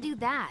supposed to do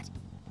that?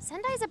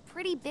 Sendai's a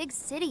pretty big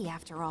city,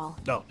 after all.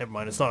 No, never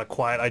mind. It's not a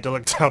quiet,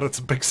 idyllic town. It's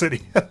a big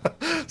city.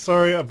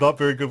 Sorry, I'm not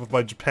very good with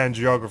my Japan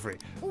geography.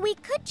 We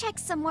could check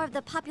some more of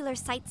the popular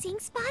sightseeing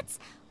spots.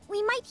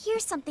 We might hear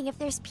something if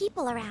there's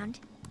people around.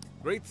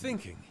 Great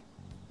thinking.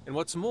 And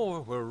what's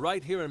more, we're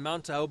right here in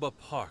Mount Aoba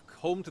Park,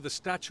 home to the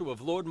statue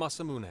of Lord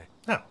Masamune.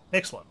 Oh,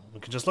 excellent.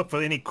 We can just look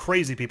for any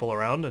crazy people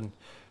around and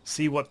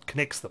see what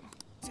connects them.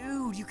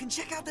 Dude, you can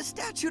check out the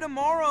statue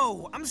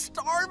tomorrow. I'm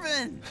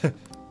starving.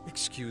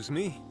 Excuse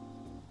me?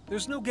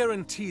 There's no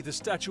guarantee the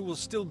statue will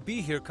still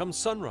be here come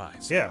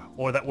sunrise. Yeah,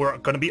 or that we're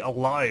gonna be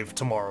alive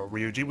tomorrow,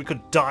 Ryuji. We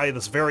could die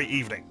this very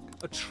evening.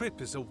 A trip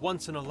is a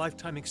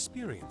once-in-a-lifetime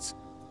experience.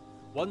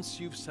 Once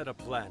you've set a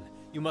plan,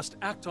 you must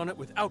act on it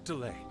without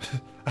delay.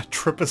 A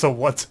trip is a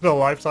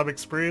once-in-a-lifetime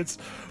experience?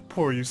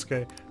 Poor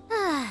Yusuke.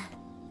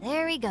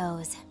 There he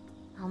goes.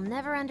 I'll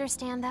never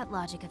understand that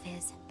logic of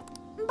his.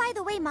 By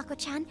the way,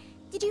 Mako-chan,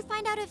 did you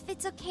find out if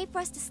it's okay for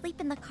us to sleep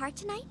in the car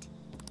tonight?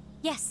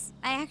 Yes,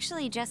 I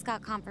actually just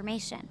got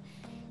confirmation.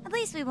 At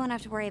least we won't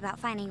have to worry about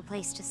finding a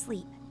place to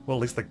sleep. Well,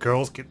 at least the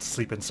girls get to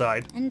sleep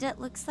inside. And it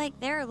looks like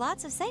there are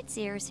lots of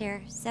sightseers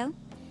here, so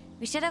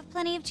we should have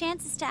plenty of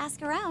chances to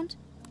ask around.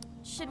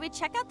 Should we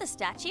check out the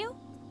statue?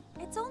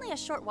 It's only a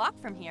short walk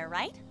from here,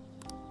 right?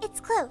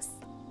 It's close.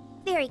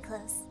 Very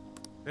close.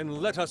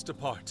 Then let us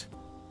depart.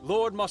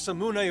 Lord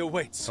Masamune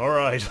awaits.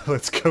 Alright,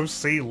 let's go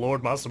see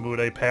Lord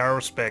Masamune, pay our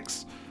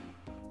respects.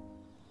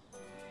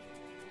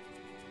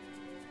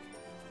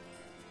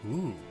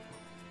 Ooh.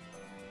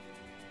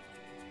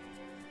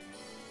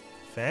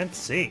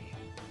 Fancy.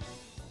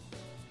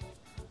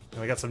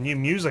 And we got some new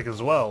music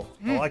as well.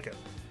 I like it.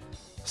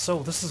 So,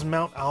 this is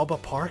Mount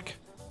Aoba Park?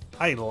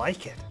 I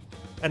like it.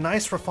 A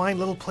nice, refined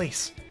little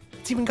place.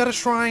 It's even got a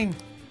shrine.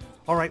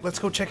 Alright, let's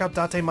go check out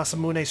Date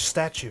Masamune's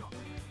statue.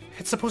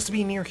 It's supposed to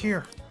be near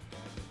here.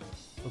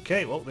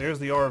 Okay, well, there's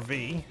the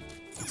RV.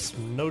 It's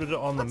noted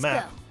on the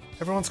map. Go.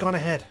 Everyone's gone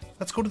ahead.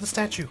 Let's go to the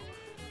statue.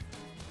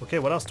 Okay,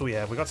 what else do we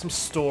have? We got some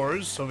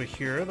stores over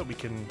here that we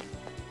can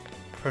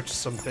purchase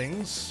some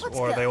things. Let's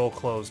or are go. they all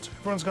closed?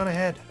 Everyone's gone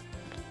ahead.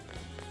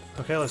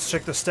 Okay, let's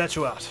check the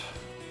statue out.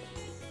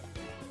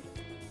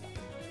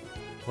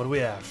 What do we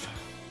have?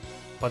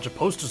 Bunch of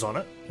posters on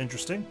it.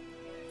 Interesting.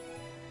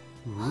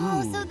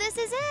 Oh, so this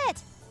is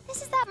it!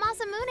 This is that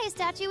Masamune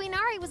statue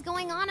Inari was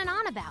going on and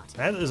on about.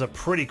 That is a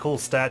pretty cool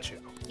statue.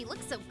 He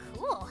looks so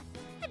cool.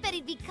 I bet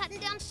he'd be cutting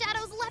down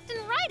shadows left and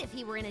right if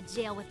he were in a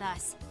jail with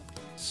us.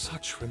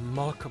 Such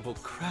remarkable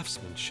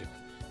craftsmanship.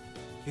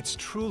 It's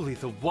truly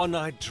the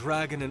one-eyed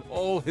dragon in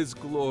all his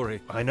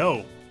glory. I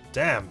know.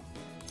 Damn.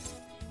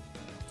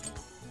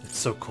 It's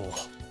so cool.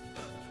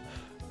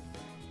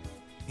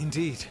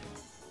 Indeed.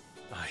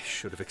 I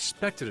should have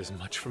expected as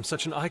much from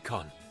such an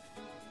icon.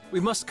 We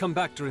must come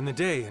back during the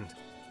day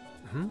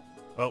and...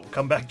 Well,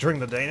 come back during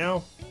the day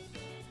now?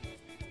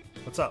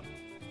 What's up?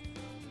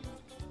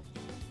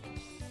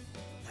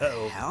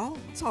 Uh-oh. Hell?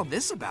 What's all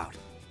this about?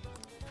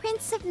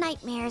 Prince of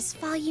Nightmares,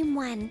 Volume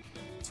 1.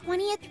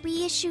 20th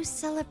reissue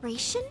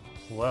celebration?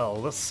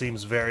 Well, this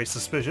seems very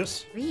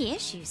suspicious.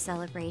 Reissue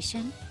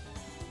celebration?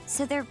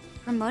 So they're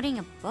promoting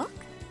a book?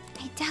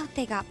 I doubt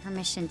they got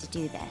permission to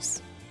do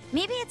this.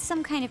 Maybe it's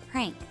some kind of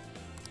prank.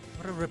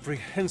 What a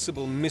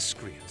reprehensible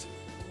miscreant.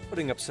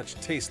 Putting up such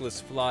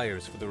tasteless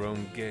flyers for their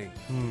own gain.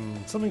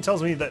 Something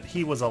tells me that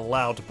he was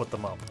allowed to put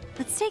them up.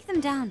 Let's take them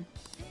down.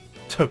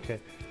 Okay.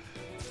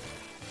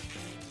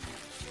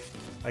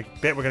 I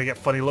bet we're gonna get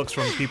funny looks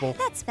from people.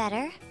 That's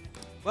better.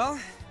 Well,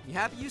 you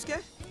happy,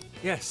 Yusuke?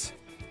 Yes,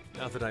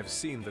 now that I've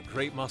seen the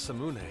great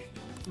Masamune.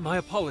 My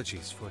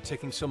apologies for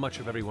taking so much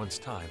of everyone's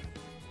time.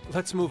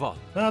 Let's move on.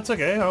 No, it's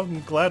okay.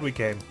 I'm glad we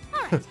came.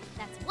 Alright,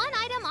 that's one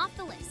item off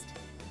the list.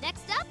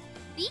 Next up,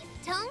 Beef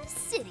Tongue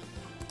City.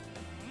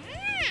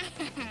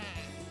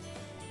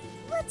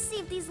 Let's see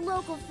if these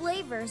local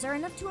flavors are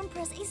enough to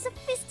impress a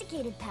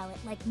sophisticated palate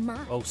like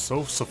mine. Oh,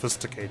 so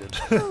sophisticated.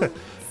 Oh,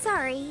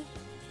 sorry.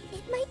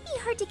 It might be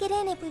hard to get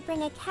in if we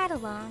bring a cat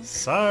along.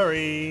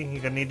 Sorry,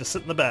 you're gonna need to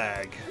sit in the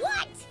bag.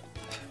 What?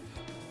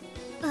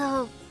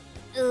 Oh,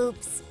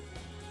 oops.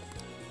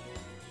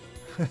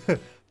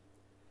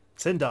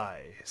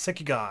 Sendai,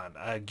 Sekigan,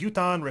 a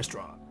Gyutan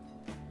restaurant.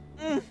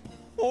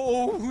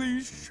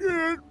 Holy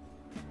shit!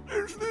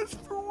 Is this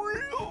for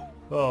real?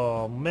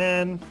 Oh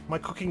man, my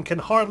cooking can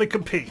hardly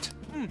compete.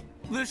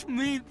 This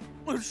meat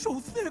is so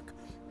thick,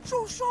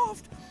 so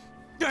soft.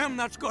 Damn,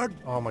 that's good.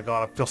 Oh my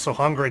god, I feel so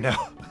hungry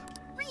now.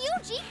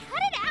 Ryuji,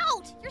 cut it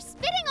out! You're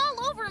spitting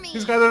all over me!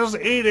 These guys are just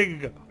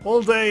eating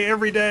all day,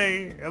 every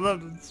day, and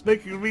then it's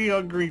making me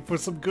hungry for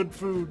some good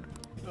food.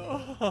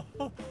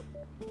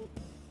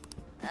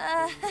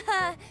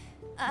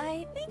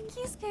 I think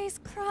Yusuke's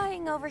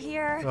crying over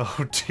here.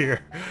 Oh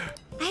dear.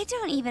 I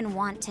don't even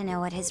want to know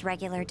what his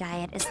regular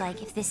diet is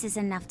like if this is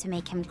enough to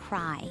make him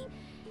cry.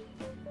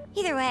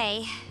 Either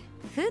way,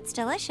 food's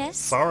delicious.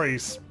 Sorry,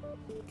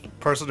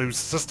 person whose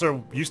sister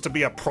used to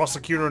be a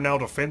prosecutor, now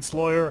defense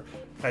lawyer,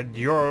 and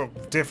you're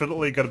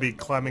definitely going to be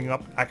climbing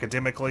up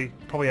academically.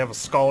 Probably have a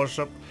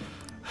scholarship.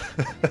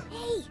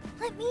 Hey,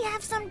 let me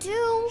have some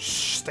too.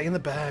 Shh, stay in the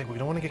bag. We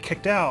don't want to get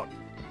kicked out.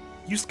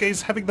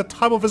 Yusuke's having the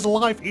time of his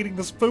life eating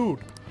this food.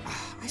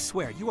 I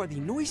swear, you are the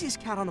noisiest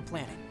cat on the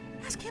planet.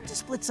 Ask him to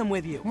split some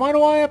with you. Why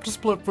do I have to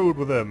split food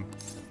with him?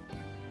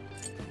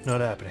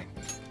 Not happening.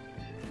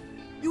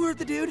 You heard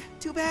the dude.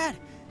 Too bad.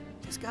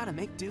 Just gotta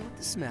make do with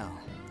the smell.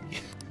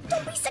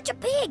 Don't be such a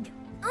pig.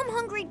 I'm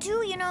hungry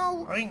too, you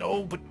know. I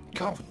know, but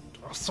come,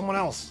 someone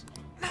else.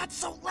 Not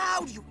so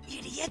loud, you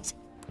idiot!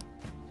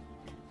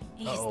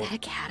 Is that a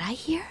cat I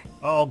hear?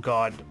 Oh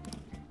god.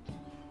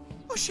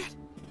 Oh shit!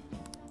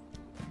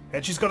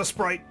 And she's got a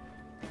Sprite.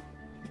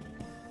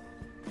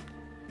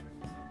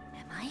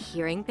 Am I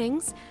hearing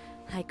things?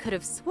 I could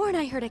have sworn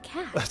I heard a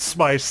cat. That's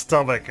my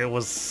stomach. It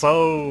was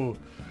so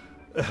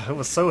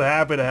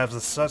happy to have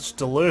such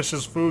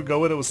delicious food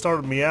go in. It was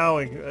started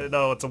meowing.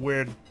 No, it's a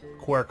weird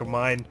quirk of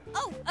mine.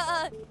 Oh,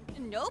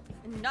 nope.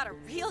 Not a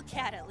real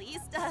cat, at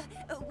least.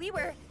 We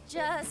were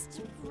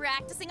just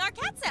practicing our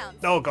cat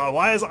sounds. Oh god,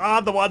 why is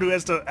I the one who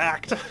has to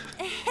act?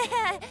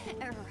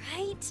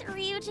 Right,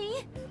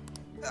 Ryuji?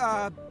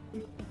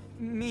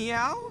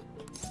 Meow?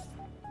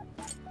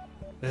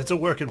 It's a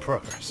work in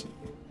progress.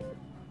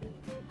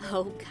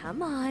 Oh,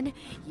 come on.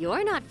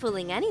 You're not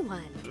fooling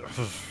anyone.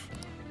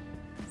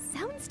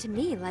 Sounds to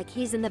me like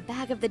he's in the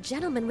bag of the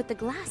gentleman with the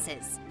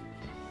glasses.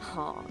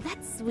 Oh,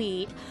 that's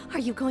sweet. Are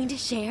you going to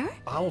share?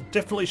 I'll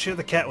definitely share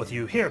the cat with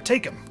you. Here,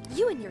 take him.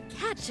 You and your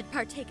cat should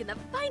partake in the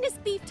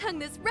finest beef tongue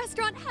this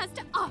restaurant has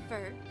to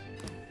offer.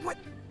 What?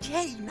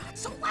 Jay, not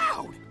so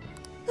loud!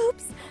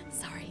 Oops.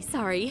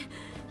 Sorry.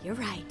 You're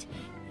right.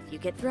 If you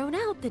get thrown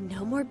out, then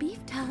no more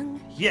beef tongue.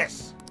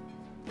 Yes.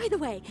 By the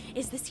way,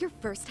 is this your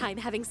first time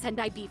having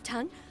Sendai beef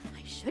tongue?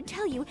 I should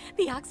tell you,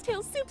 the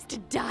oxtail soup's to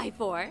die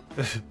for.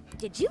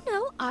 Did you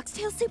know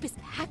oxtail soup is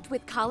packed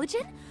with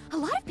collagen? A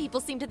lot of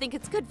people seem to think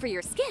it's good for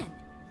your skin.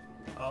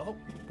 Oh,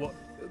 well,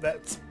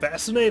 that's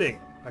fascinating.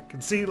 I can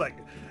see, like,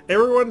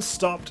 everyone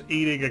stopped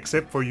eating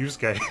except for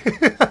Yusuke.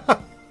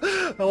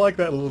 I like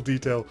that little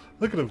detail.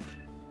 Look at him.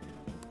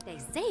 They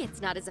say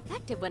it's not as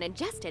effective when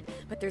ingested,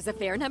 but there's a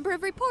fair number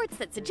of reports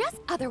that suggest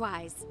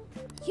otherwise.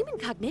 Human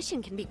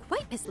cognition can be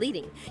quite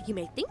misleading. You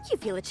may think you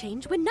feel a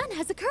change when none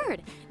has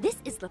occurred. This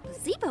is the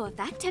placebo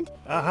effect and...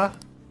 Uh-huh.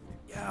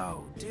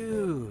 Yo,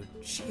 dude,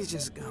 she's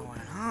just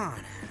going on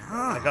and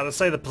on. I gotta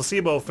say, the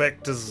placebo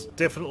effect is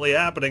definitely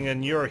happening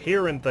and you're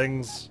hearing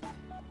things.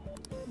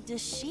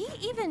 Does she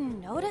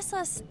even notice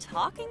us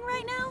talking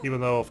right now?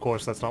 Even though, of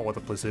course, that's not what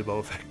the placebo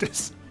effect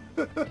is.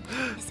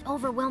 This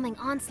overwhelming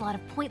onslaught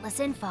of pointless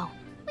info.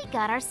 We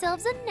got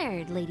ourselves a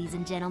nerd, ladies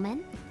and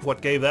gentlemen.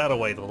 What gave that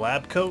away? The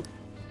lab coat?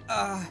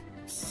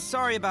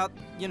 Sorry about,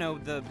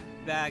 the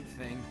bag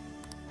thing.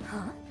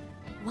 Huh?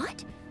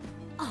 What?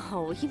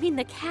 Oh, you mean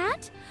the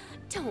cat?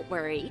 Don't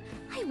worry.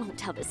 I won't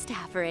tell the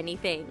staff or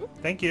anything.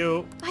 Thank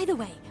you. By the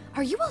way,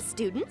 are you all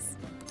students?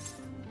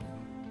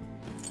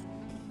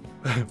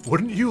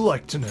 Wouldn't you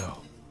like to know?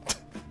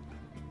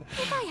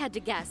 If I had to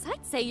guess,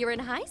 I'd say you're in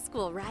high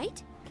school,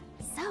 right?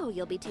 So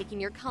you'll be taking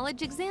your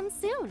college exam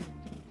soon.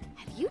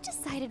 Have you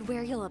decided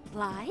where you'll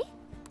apply?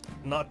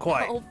 Not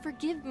quite. Oh,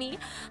 forgive me.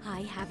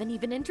 I haven't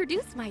even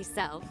introduced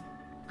myself.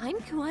 I'm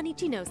Kuan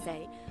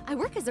Ichinose. I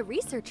work as a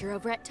researcher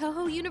over at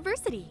Toho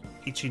University.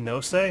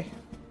 Ichinose?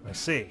 I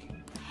see.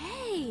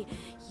 Hey,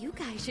 you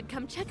guys should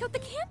come check out the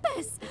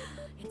campus.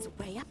 It's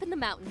way up in the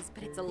mountains,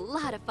 but it's a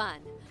lot of fun.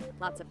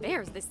 Lots of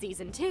bears this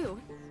season, too.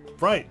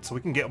 Right, so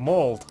we can get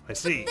mauled. I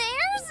see.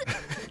 Bears?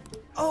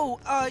 Oh,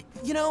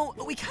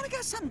 we kind of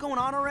got something going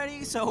on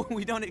already, so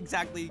we don't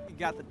exactly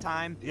got the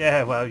time.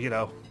 Yeah,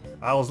 well,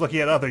 I was looking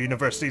at other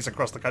universities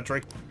across the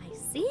country. I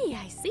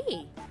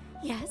see.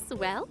 Yes,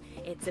 well,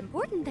 it's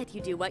important that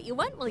you do what you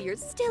want while you're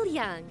still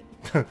young.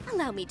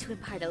 Allow me to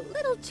impart a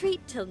little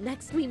treat till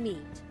next we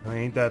meet.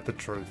 Ain't that the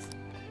truth?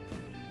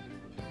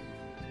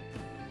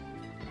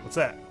 What's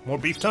that? More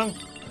beef tongue?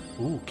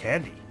 Ooh,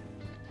 candy.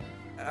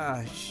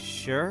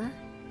 Sure?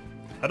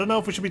 I don't know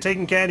if we should be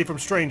taking candy from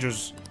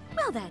strangers.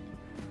 Well then,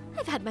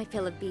 I've had my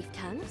fill of beef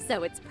tongue,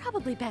 so it's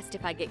probably best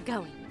if I get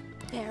going.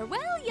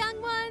 Farewell,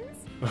 young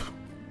ones!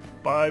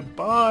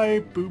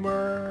 Bye-bye,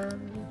 boomer.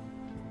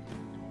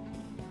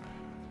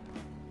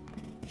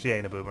 She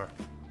ain't a boomer.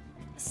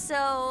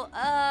 So,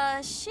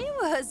 she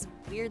was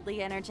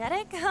weirdly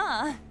energetic,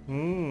 huh?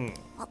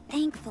 Well,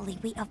 thankfully,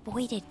 we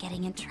avoided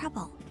getting in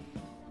trouble.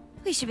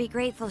 We should be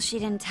grateful she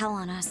didn't tell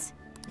on us.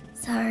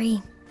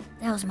 Sorry,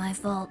 that was my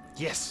fault.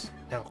 Yes.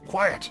 Now,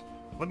 quiet.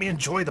 Let me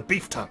enjoy the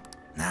beef tongue.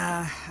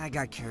 Nah, I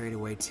got carried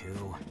away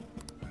too.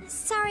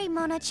 Sorry,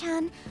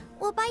 Mona-chan.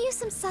 We'll buy you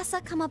some sasa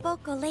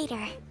kamaboko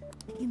later.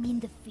 You mean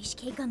the fish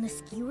cake on the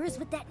skewers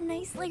with that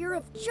nice layer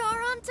of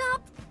char on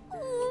top?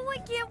 Oh, I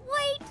can't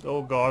wait!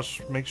 Oh gosh,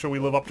 make sure we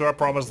live up to our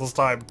promise this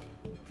time.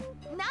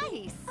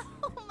 Nice!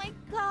 Oh my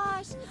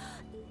gosh!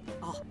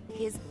 Oh,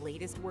 his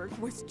latest work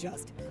was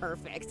just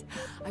perfect.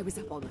 I was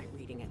up all night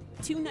reading it.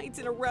 2 nights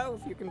in a row,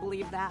 if you can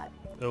believe that.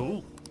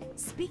 Oh.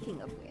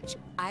 Speaking of which,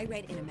 I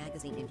read in a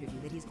magazine interview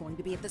that he's going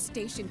to be at the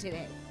station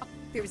today. Oh,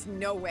 there's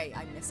no way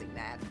I'm missing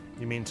that.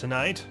 You mean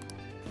tonight?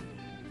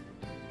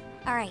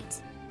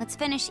 Alright, let's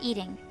finish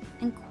eating.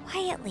 And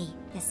quietly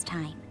this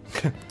time.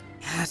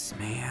 Yes,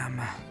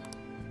 ma'am.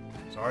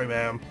 Sorry,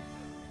 ma'am.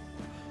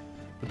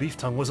 The beef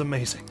tongue was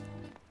amazing.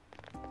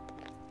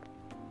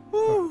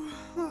 Whew,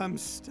 I'm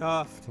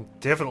stuffed.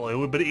 Definitely,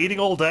 we've been eating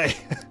all day.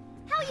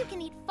 How you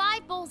can eat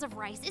 5 bowls of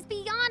rice is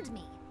beyond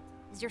me.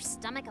 Is your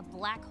stomach a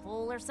black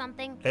hole or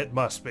something? It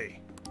must be.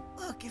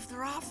 Look, if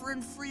they're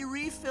offering free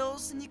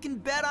refills, then you can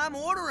bet I'm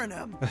ordering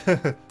them.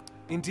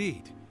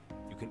 Indeed.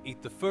 You can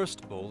eat the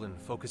first bowl and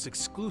focus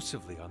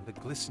exclusively on the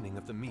glistening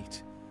of the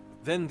meat.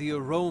 Then the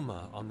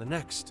aroma on the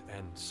next,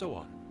 and so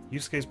on.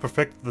 Yusuke's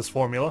perfected this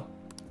formula.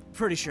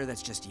 Pretty sure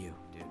that's just you,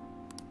 dude.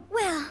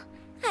 Well,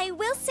 I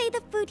will say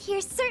the food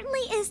here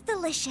certainly is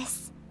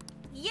delicious.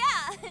 Yeah!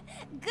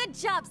 Good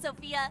job,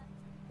 Sophia!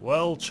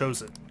 Well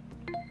chosen.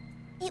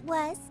 It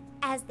was,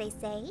 as they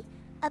say,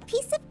 a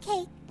piece of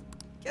cake.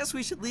 Guess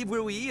we should leave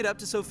where we eat up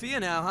to Sophia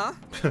now,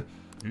 huh?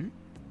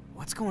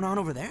 What's going on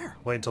over there?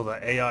 Wait until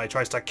the AI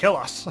tries to kill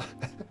us.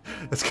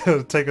 It's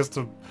gonna take us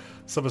to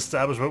some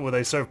establishment where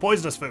they serve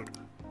poisonous food.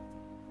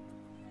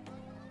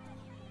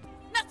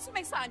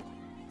 Natsume-san,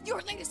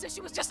 your latest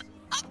issue was just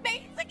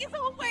amazing as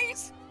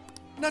always!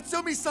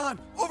 Natsume-san,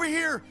 over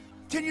here!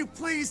 Can you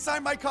please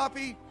sign my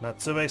copy?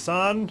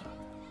 Natsume-san,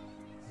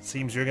 it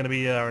seems you're gonna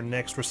be our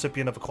next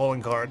recipient of a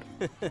calling card.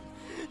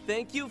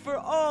 Thank you for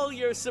all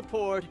your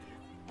support.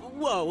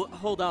 Whoa,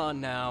 hold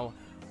on now.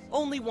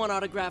 Only 1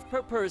 autograph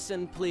per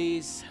person,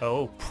 please.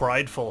 Oh,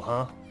 prideful,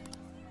 huh?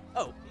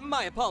 Oh,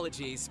 my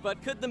apologies,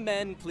 but could the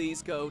men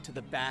please go to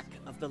the back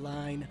of the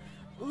line?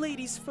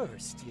 Ladies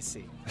first, you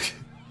see.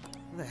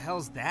 Who the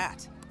hell's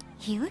that?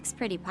 He looks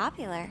pretty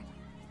popular.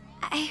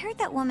 I heard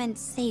that woman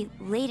say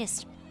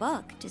latest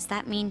book. Does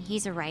that mean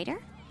he's a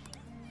writer?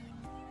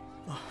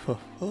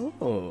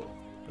 Oh.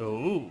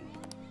 Oh.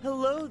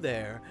 Hello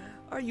there.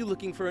 Are you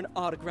looking for an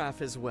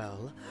autograph as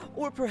well?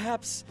 Or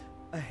perhaps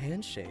a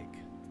handshake?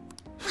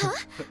 Huh?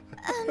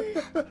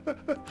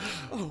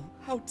 Oh,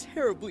 how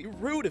terribly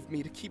rude of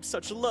me to keep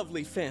such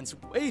lovely fans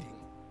waiting.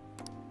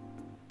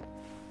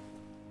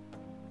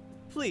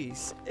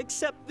 Please,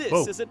 accept this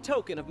Whoa. as a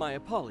token of my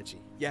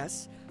apology,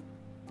 yes?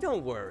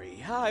 Don't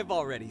worry, I've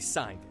already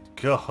signed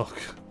it. God.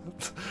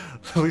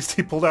 At least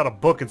he pulled out a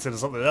book instead of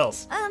something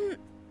else.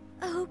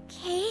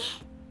 Okay.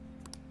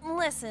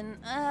 Listen,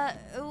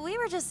 we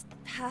were just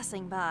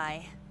passing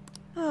by.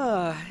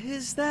 Ah,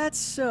 is that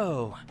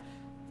so?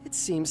 It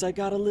seems I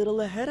got a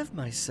little ahead of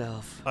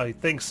myself. I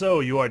think so.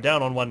 You are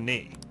down on one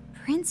knee.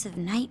 Prince of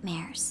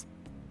Nightmares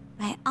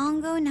by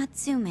Ango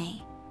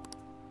Natsume.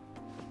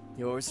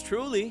 Yours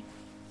truly,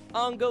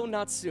 Ango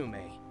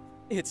Natsume.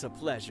 It's a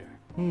pleasure.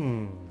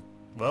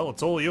 Well,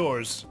 it's all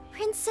yours.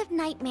 Prince of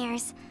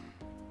Nightmares.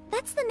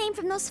 That's the name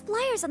from those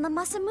flyers on the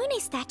Masamune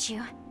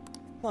statue.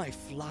 My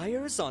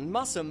flyers on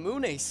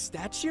Masamune's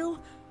statue?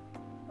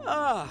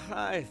 Ah,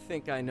 I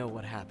think I know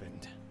what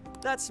happened.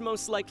 That's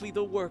most likely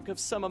the work of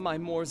some of my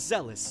more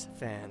zealous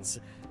fans.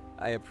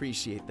 I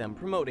appreciate them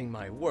promoting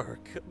my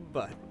work,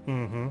 but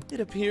it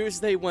appears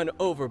they went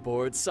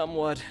overboard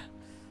somewhat.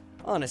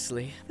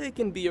 Honestly, they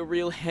can be a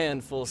real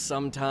handful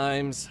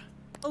sometimes.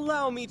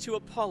 Allow me to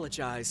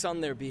apologize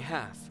on their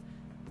behalf.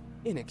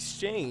 In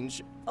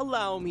exchange,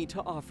 allow me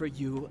to offer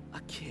you a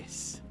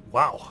kiss.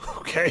 Wow,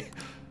 okay.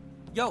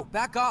 Yo,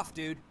 back off,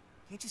 dude.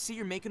 Can't you see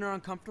you're making her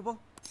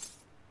uncomfortable?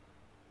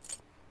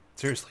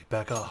 Seriously,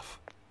 back off.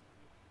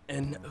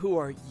 And who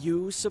are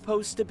you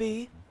supposed to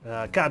be?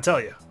 Can't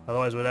tell you.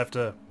 Otherwise we'd have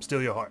to steal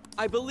your heart.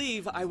 I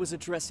believe I was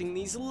addressing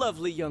these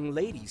lovely young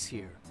ladies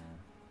here.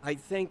 I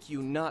thank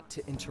you not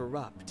to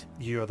interrupt.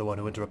 You're the one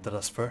who interrupted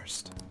us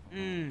first.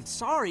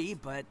 Sorry,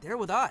 but they're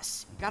with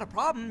us. You got a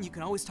problem, you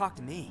can always talk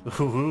to me.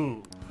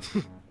 Ooh.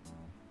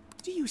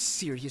 Do you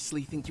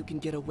seriously think you can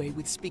get away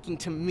with speaking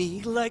to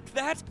me like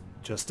that?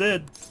 Just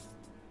did.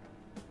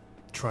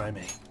 Try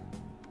me.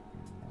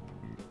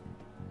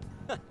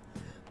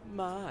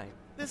 My,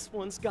 this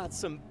one's got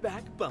some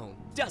backbone,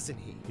 doesn't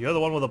he? You're the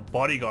one with a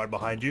bodyguard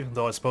behind you,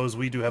 though I suppose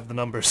we do have the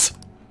numbers.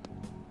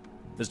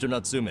 Mr.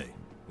 Natsume,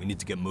 we need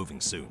to get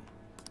moving soon.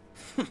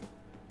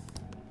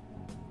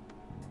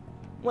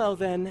 Well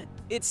then,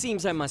 it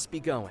seems I must be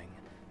going.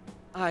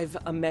 I've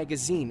a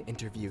magazine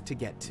interview to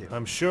get to.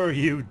 I'm sure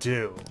you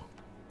do.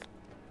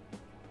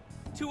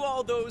 To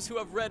all those who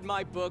have read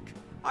my book,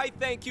 I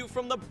thank you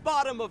from the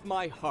bottom of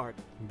my heart.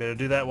 You better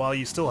do that while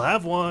you still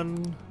have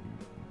one.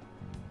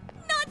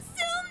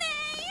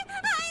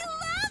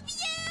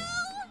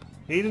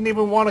 He didn't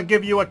even want to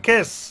give you a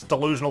kiss,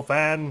 delusional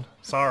fan.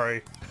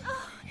 Sorry.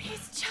 Oh,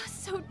 it's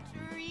just so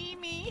dreamy.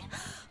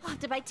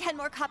 to buy 10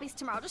 more copies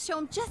tomorrow to show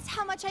him just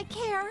how much I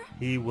care.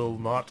 He will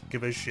not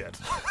give a shit.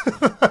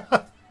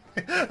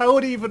 How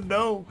would he even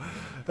know?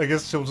 I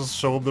guess she'll just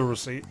show him the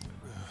receipt.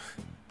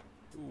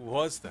 Who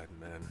was that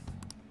man?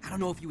 I don't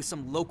know if he was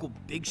some local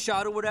big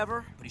shot or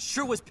whatever, but he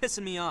sure was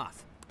pissing me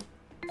off.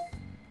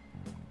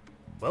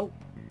 Well,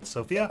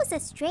 Sophia? It was a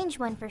strange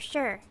one for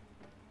sure.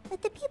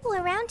 But the people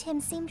around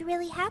him seemed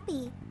really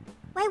happy.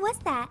 Why was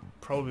that?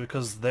 Probably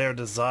because their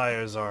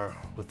desires are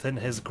within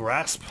his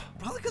grasp.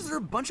 Probably because they're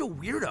a bunch of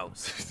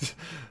weirdos.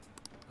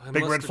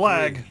 Big red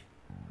flag.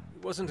 He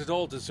wasn't at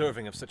all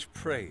deserving of such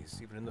praise,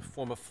 even in the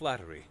form of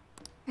flattery.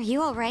 Are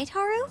you alright,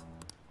 Haru?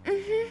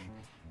 Mm-hmm.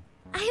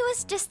 I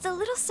was just a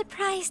little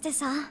surprised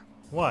is all.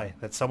 Why?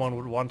 That someone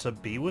would want to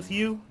be with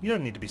you? You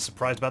don't need to be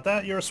surprised about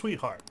that. You're a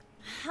sweetheart.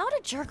 How did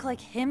a jerk like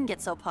him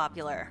get so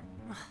popular?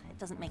 Ugh, it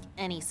doesn't make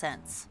any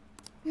sense.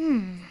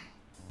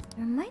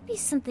 There might be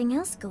something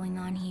else going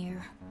on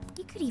here.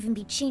 He could even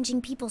be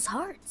changing people's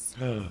hearts.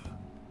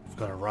 We've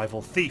got a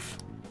rival thief.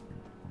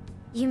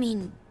 You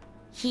mean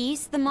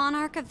he's the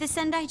monarch of the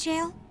Sendai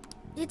jail?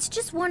 It's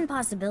just one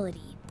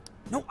possibility.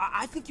 No,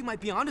 I think you might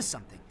be onto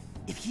something.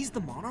 If he's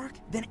the monarch,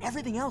 then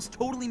everything else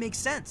totally makes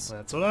sense.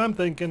 That's what I'm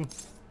thinking.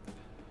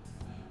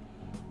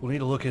 We'll need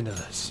to look into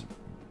this.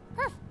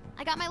 Perf.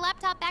 I got my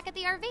laptop back at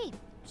the RV.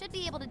 Should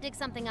be able to dig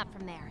something up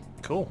from there.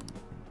 Cool.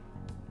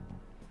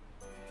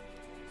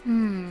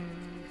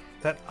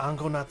 That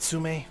Ango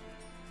Natsume.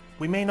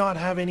 We may not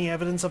have any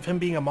evidence of him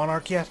being a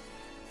monarch yet,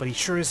 but he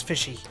sure is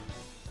fishy.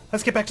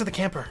 Let's get back to the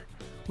camper.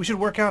 We should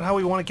work out how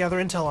we want to gather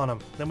intel on him.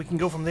 Then we can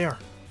go from there.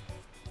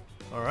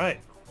 Alright.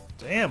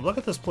 Damn, look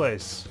at this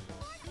place.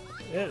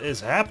 It is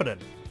happening.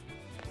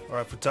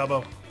 Alright,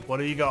 Futaba, what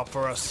do you got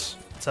for us?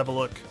 Let's have a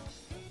look.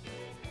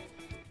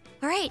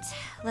 Alright,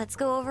 let's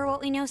go over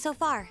what we know so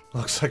far.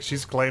 Looks like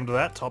she's claimed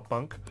that top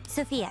bunk.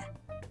 Sophia,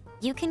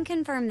 you can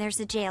confirm there's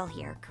a jail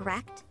here,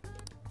 correct?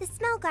 The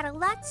smell got a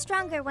lot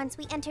stronger once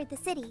we entered the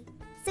city.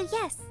 So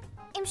yes,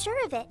 I'm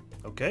sure of it.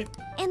 Okay.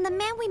 And the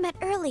man we met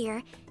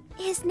earlier,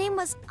 his name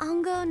was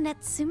Ango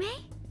Natsume?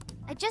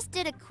 I just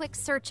did a quick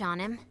search on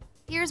him.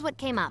 Here's what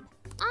came up.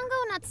 Ango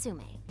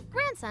Natsume,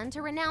 grandson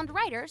to renowned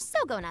writer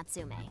Sogo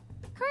Natsume.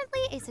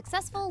 Currently a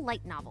successful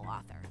light novel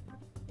author.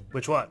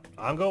 Which one?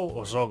 Ango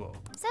or Sogo?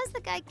 Says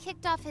the guy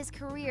kicked off his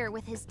career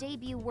with his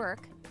debut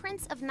work,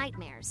 Prince of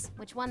Nightmares,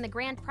 which won the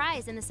grand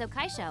prize in the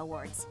Sokaisha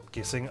Awards.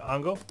 Guessing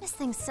Ango? This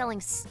thing's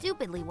selling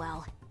stupidly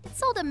well. It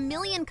sold 1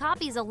 million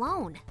copies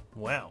alone.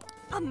 Wow.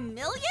 1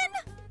 million?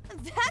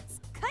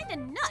 That's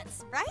kinda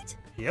nuts, right?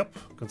 Yep,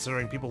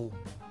 considering people...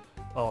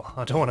 Oh,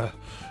 I don't want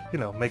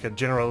to, make a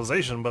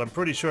generalization, but I'm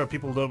pretty sure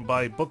people don't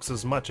buy books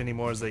as much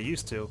anymore as they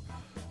used to.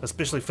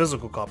 Especially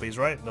physical copies,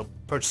 right? They'll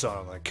purchase it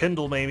on a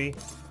Kindle, maybe.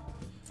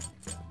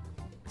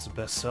 It's a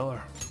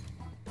bestseller.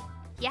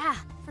 Yeah,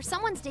 for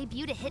someone's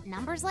debut to hit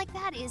numbers like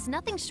that is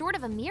nothing short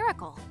of a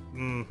miracle.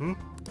 Mm-hmm.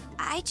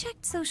 I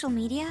checked social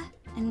media,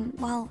 and,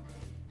 well,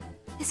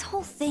 this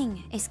whole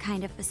thing is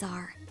kind of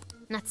bizarre.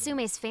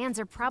 Natsume's fans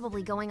are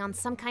probably going on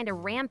some kind of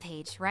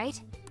rampage, right?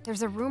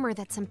 There's a rumor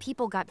that some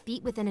people got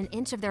beat within an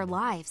inch of their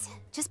lives,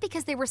 just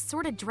because they were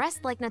sort of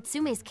dressed like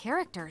Natsume's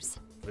characters.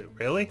 Wait,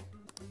 really?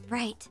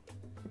 Right.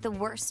 The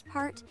worst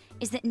part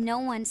is that no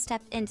one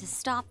stepped in to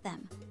stop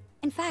them.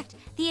 In fact,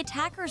 the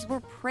attackers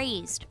were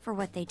praised for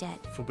what they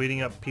did. For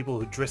beating up people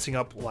who dressing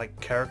up like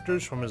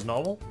characters from his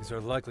novel? These are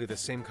likely the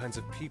same kinds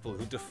of people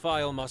who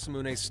defile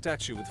Masamune's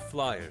statue with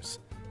flyers.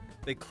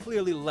 They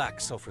clearly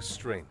lack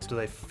self-restraint. Do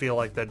they feel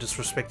like they're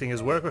disrespecting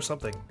his work or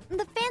something?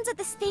 The fans at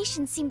the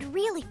station seemed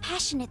really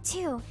passionate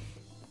too.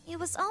 It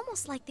was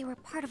almost like they were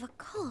part of a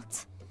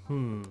cult.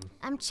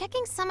 I'm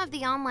checking some of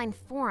the online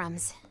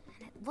forums,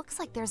 and it looks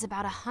like there's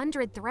about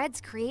 100 threads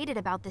created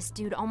about this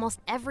dude almost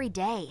every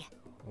day.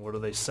 What are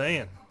they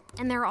saying?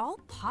 And they're all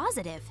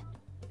positive.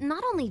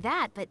 Not only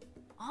that, but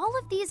all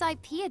of these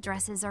IP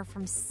addresses are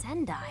from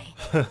Sendai.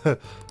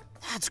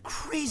 That's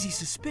crazy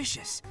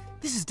suspicious.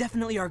 This is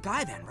definitely our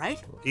guy then,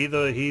 right?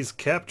 Either he's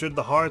captured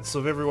the hearts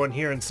of everyone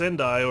here in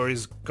Sendai, or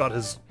he's got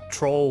his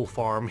troll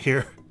farm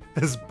here.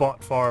 His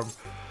bot farm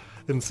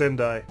in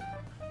Sendai.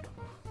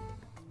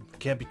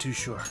 Can't be too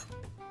sure.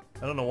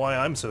 I don't know why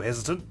I'm so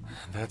hesitant.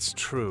 That's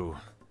true.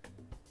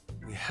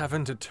 We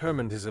haven't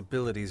determined his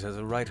abilities as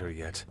a writer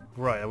yet.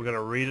 Right, we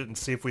gotta read it and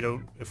see if we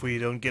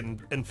don't get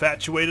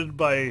infatuated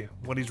by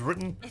what he's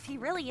written. If he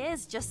really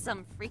is just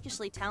some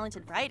freakishly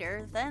talented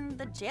writer, then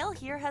the jail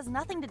here has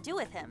nothing to do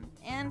with him.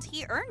 And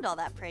he earned all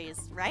that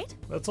praise, right?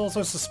 That's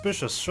also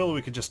suspicious. Surely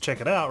we could just check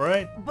it out,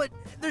 right? But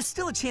there's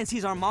still a chance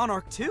he's our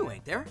monarch too,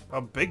 ain't there?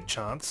 A big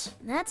chance.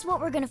 That's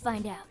what we're gonna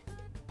find out.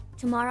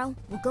 Tomorrow,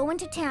 we'll go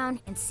into town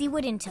and see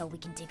what intel we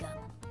can dig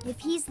up. If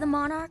he's the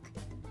monarch,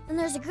 then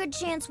there's a good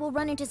chance we'll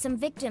run into some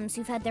victims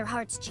who've had their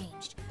hearts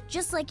changed,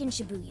 just like in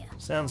Shibuya.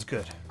 Sounds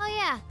good. Oh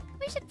yeah,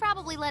 we should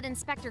probably let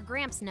Inspector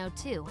Gramps know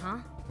too, huh?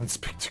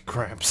 Inspector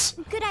Gramps.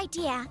 Good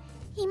idea.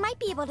 He might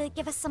be able to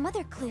give us some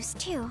other clues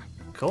too.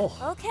 Cool.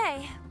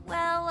 Okay,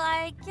 well,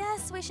 I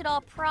guess we should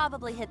all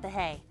probably hit the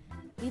hay.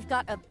 We've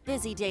got a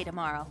busy day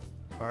tomorrow.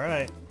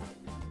 Alright.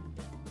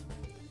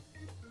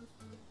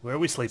 Where are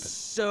we sleeping?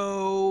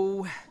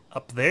 So...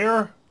 Up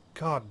there?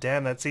 God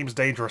damn, that seems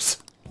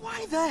dangerous.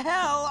 Why the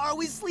hell are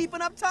we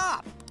sleeping up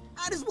top?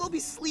 Might as well be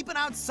sleeping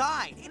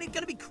outside. Ain't it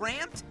gonna be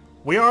cramped?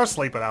 We are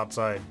sleeping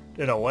outside,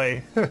 in a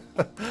way.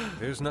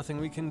 There's nothing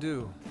we can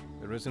do.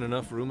 There isn't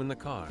enough room in the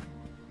car.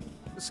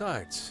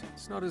 Besides,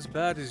 it's not as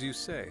bad as you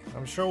say.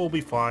 I'm sure we'll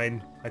be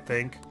fine, I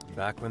think.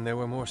 Back when there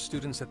were more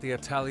students at the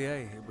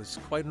atelier, it was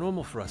quite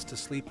normal for us to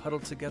sleep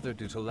huddled together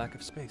due to lack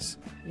of space.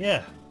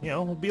 Yeah, you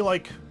know, it'll be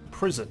like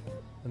prison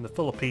in the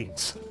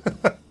Philippines.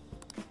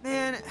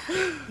 Man,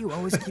 you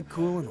always keep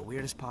cool in the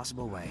weirdest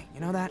possible way. You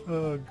know that?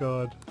 Oh,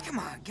 God. Come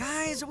on,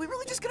 guys. Are we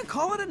really just gonna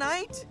call it a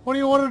night? What do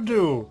you want to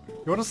do?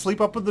 You want to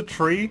sleep up in the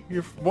tree?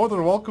 You're more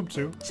than welcome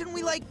to. Shouldn't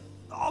we, like,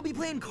 all be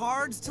playing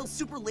cards till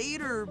super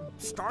late or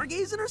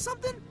stargazing or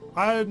something?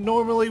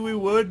 Normally we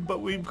would,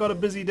 but we've got a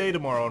busy day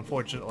tomorrow,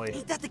 unfortunately.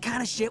 Ain't that the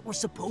kind of shit we're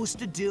supposed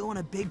to do on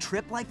a big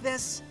trip like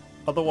this?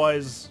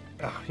 Otherwise,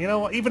 you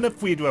know, even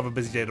if we do have a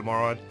busy day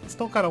tomorrow, I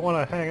still kind of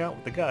want to hang out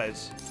with the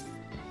guys.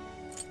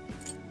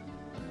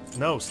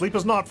 No, sleep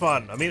is not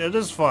fun. I mean, it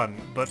is fun,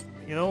 but,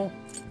 you know,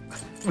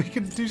 we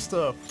can do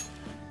stuff.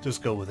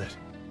 Just go with it.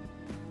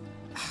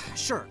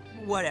 Sure,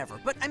 whatever.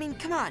 But, I mean,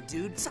 come on,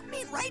 dude. Something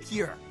ain't right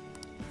here.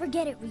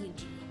 Forget it,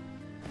 Ryuji.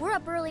 We're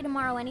up early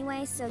tomorrow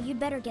anyway, so you'd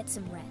better get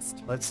some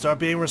rest. Let's start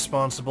being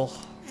responsible.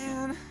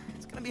 Man,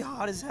 it's gonna be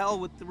hot as hell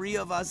with 3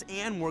 of us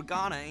and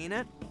Morgana, ain't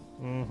it?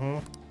 Mm-hmm.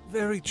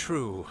 Very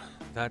true.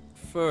 That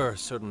fur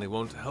certainly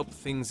won't help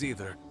things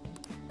either.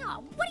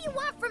 Oh, what do you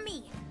want from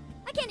me?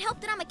 I can't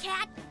help that I'm a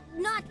cat.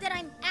 Not that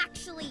I'm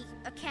actually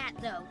a cat,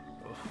 though.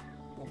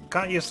 Well,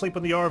 can't you sleep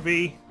in the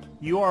RV?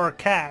 You are a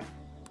cat.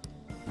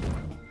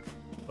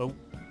 Oh.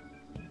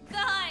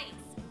 Guys,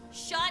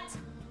 shut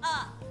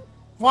up.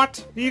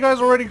 What? You guys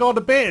already gone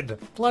to bed?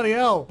 Bloody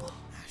hell. Oh,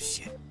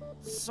 shit.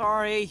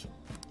 Sorry.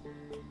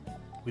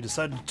 We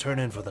decided to turn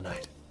in for the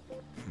night.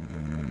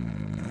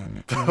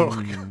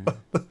 Oh, God.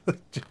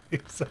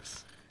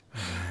 Jesus.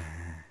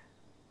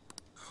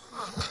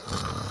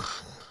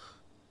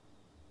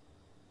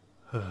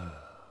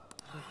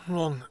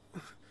 Wrong.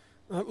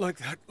 Not like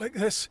that. Like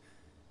this.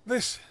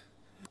 This.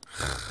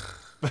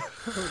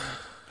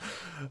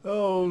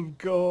 Oh,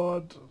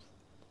 God.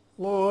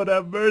 Lord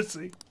have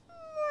mercy.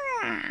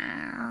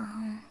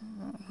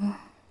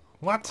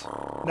 What?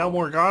 Now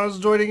Morgana's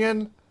joining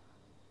in?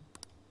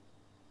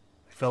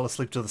 I fell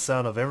asleep to the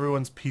sound of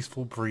everyone's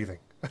peaceful breathing.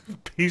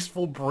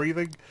 Peaceful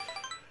breathing?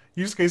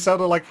 Yusuke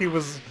sounded like he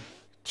was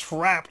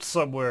trapped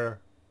somewhere.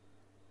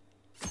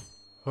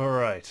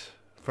 Alright.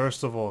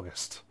 1st of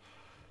August.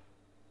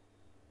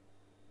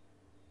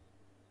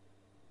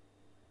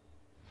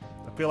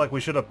 I feel like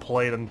we should have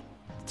played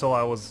until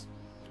I was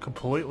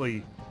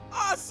completely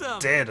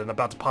dead and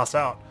about to pass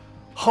out.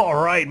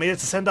 Alright, made it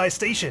to Sendai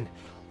Station.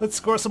 Let's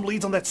score some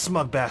leads on that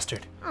smug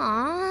bastard.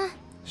 Aww.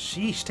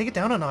 Sheesh, take it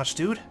down a notch,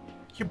 dude.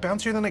 You're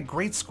bouncier than a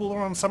grade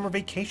schooler on summer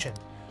vacation.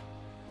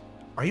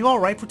 Are you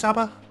alright,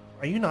 Futaba?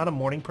 Are you not a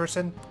morning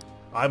person?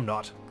 I'm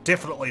not.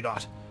 Definitely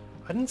not.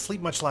 I didn't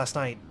sleep much last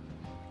night.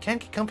 Can't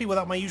get comfy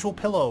without my usual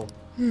pillow.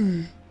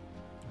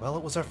 Well,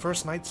 it was our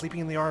first night sleeping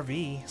in the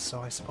RV,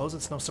 so I suppose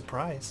it's no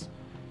surprise.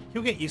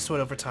 You'll get used to it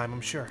over time,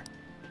 I'm sure.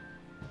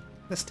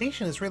 The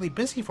station is really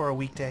busy for a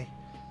weekday.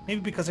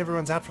 Maybe because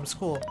everyone's out from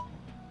school.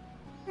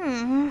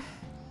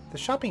 The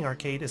shopping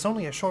arcade is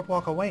only a short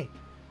walk away.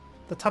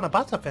 The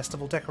Tanabata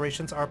Festival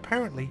decorations are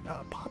apparently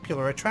a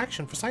popular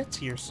attraction for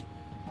sightseers.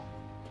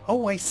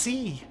 Oh, I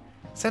see.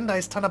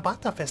 Sendai's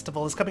Tanabata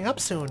Festival is coming up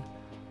soon.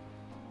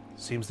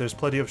 Seems there's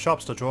plenty of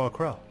shops to draw a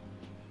crowd.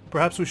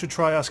 Perhaps we should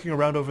try asking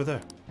around over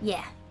there.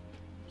 Yeah.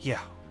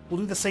 Yeah, we'll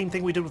do the same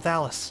thing we did with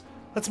Alice.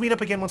 Let's meet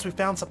up again once we've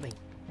found something.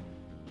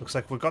 Looks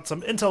like we've got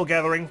some intel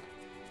gathering.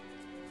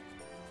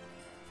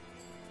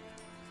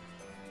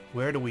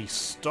 Where do we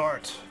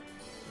start?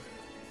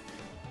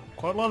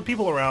 Quite a lot of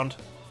people around.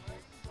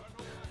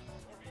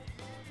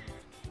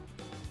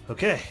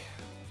 Okay.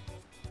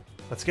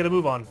 Let's get a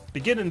move on.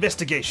 Begin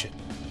investigation.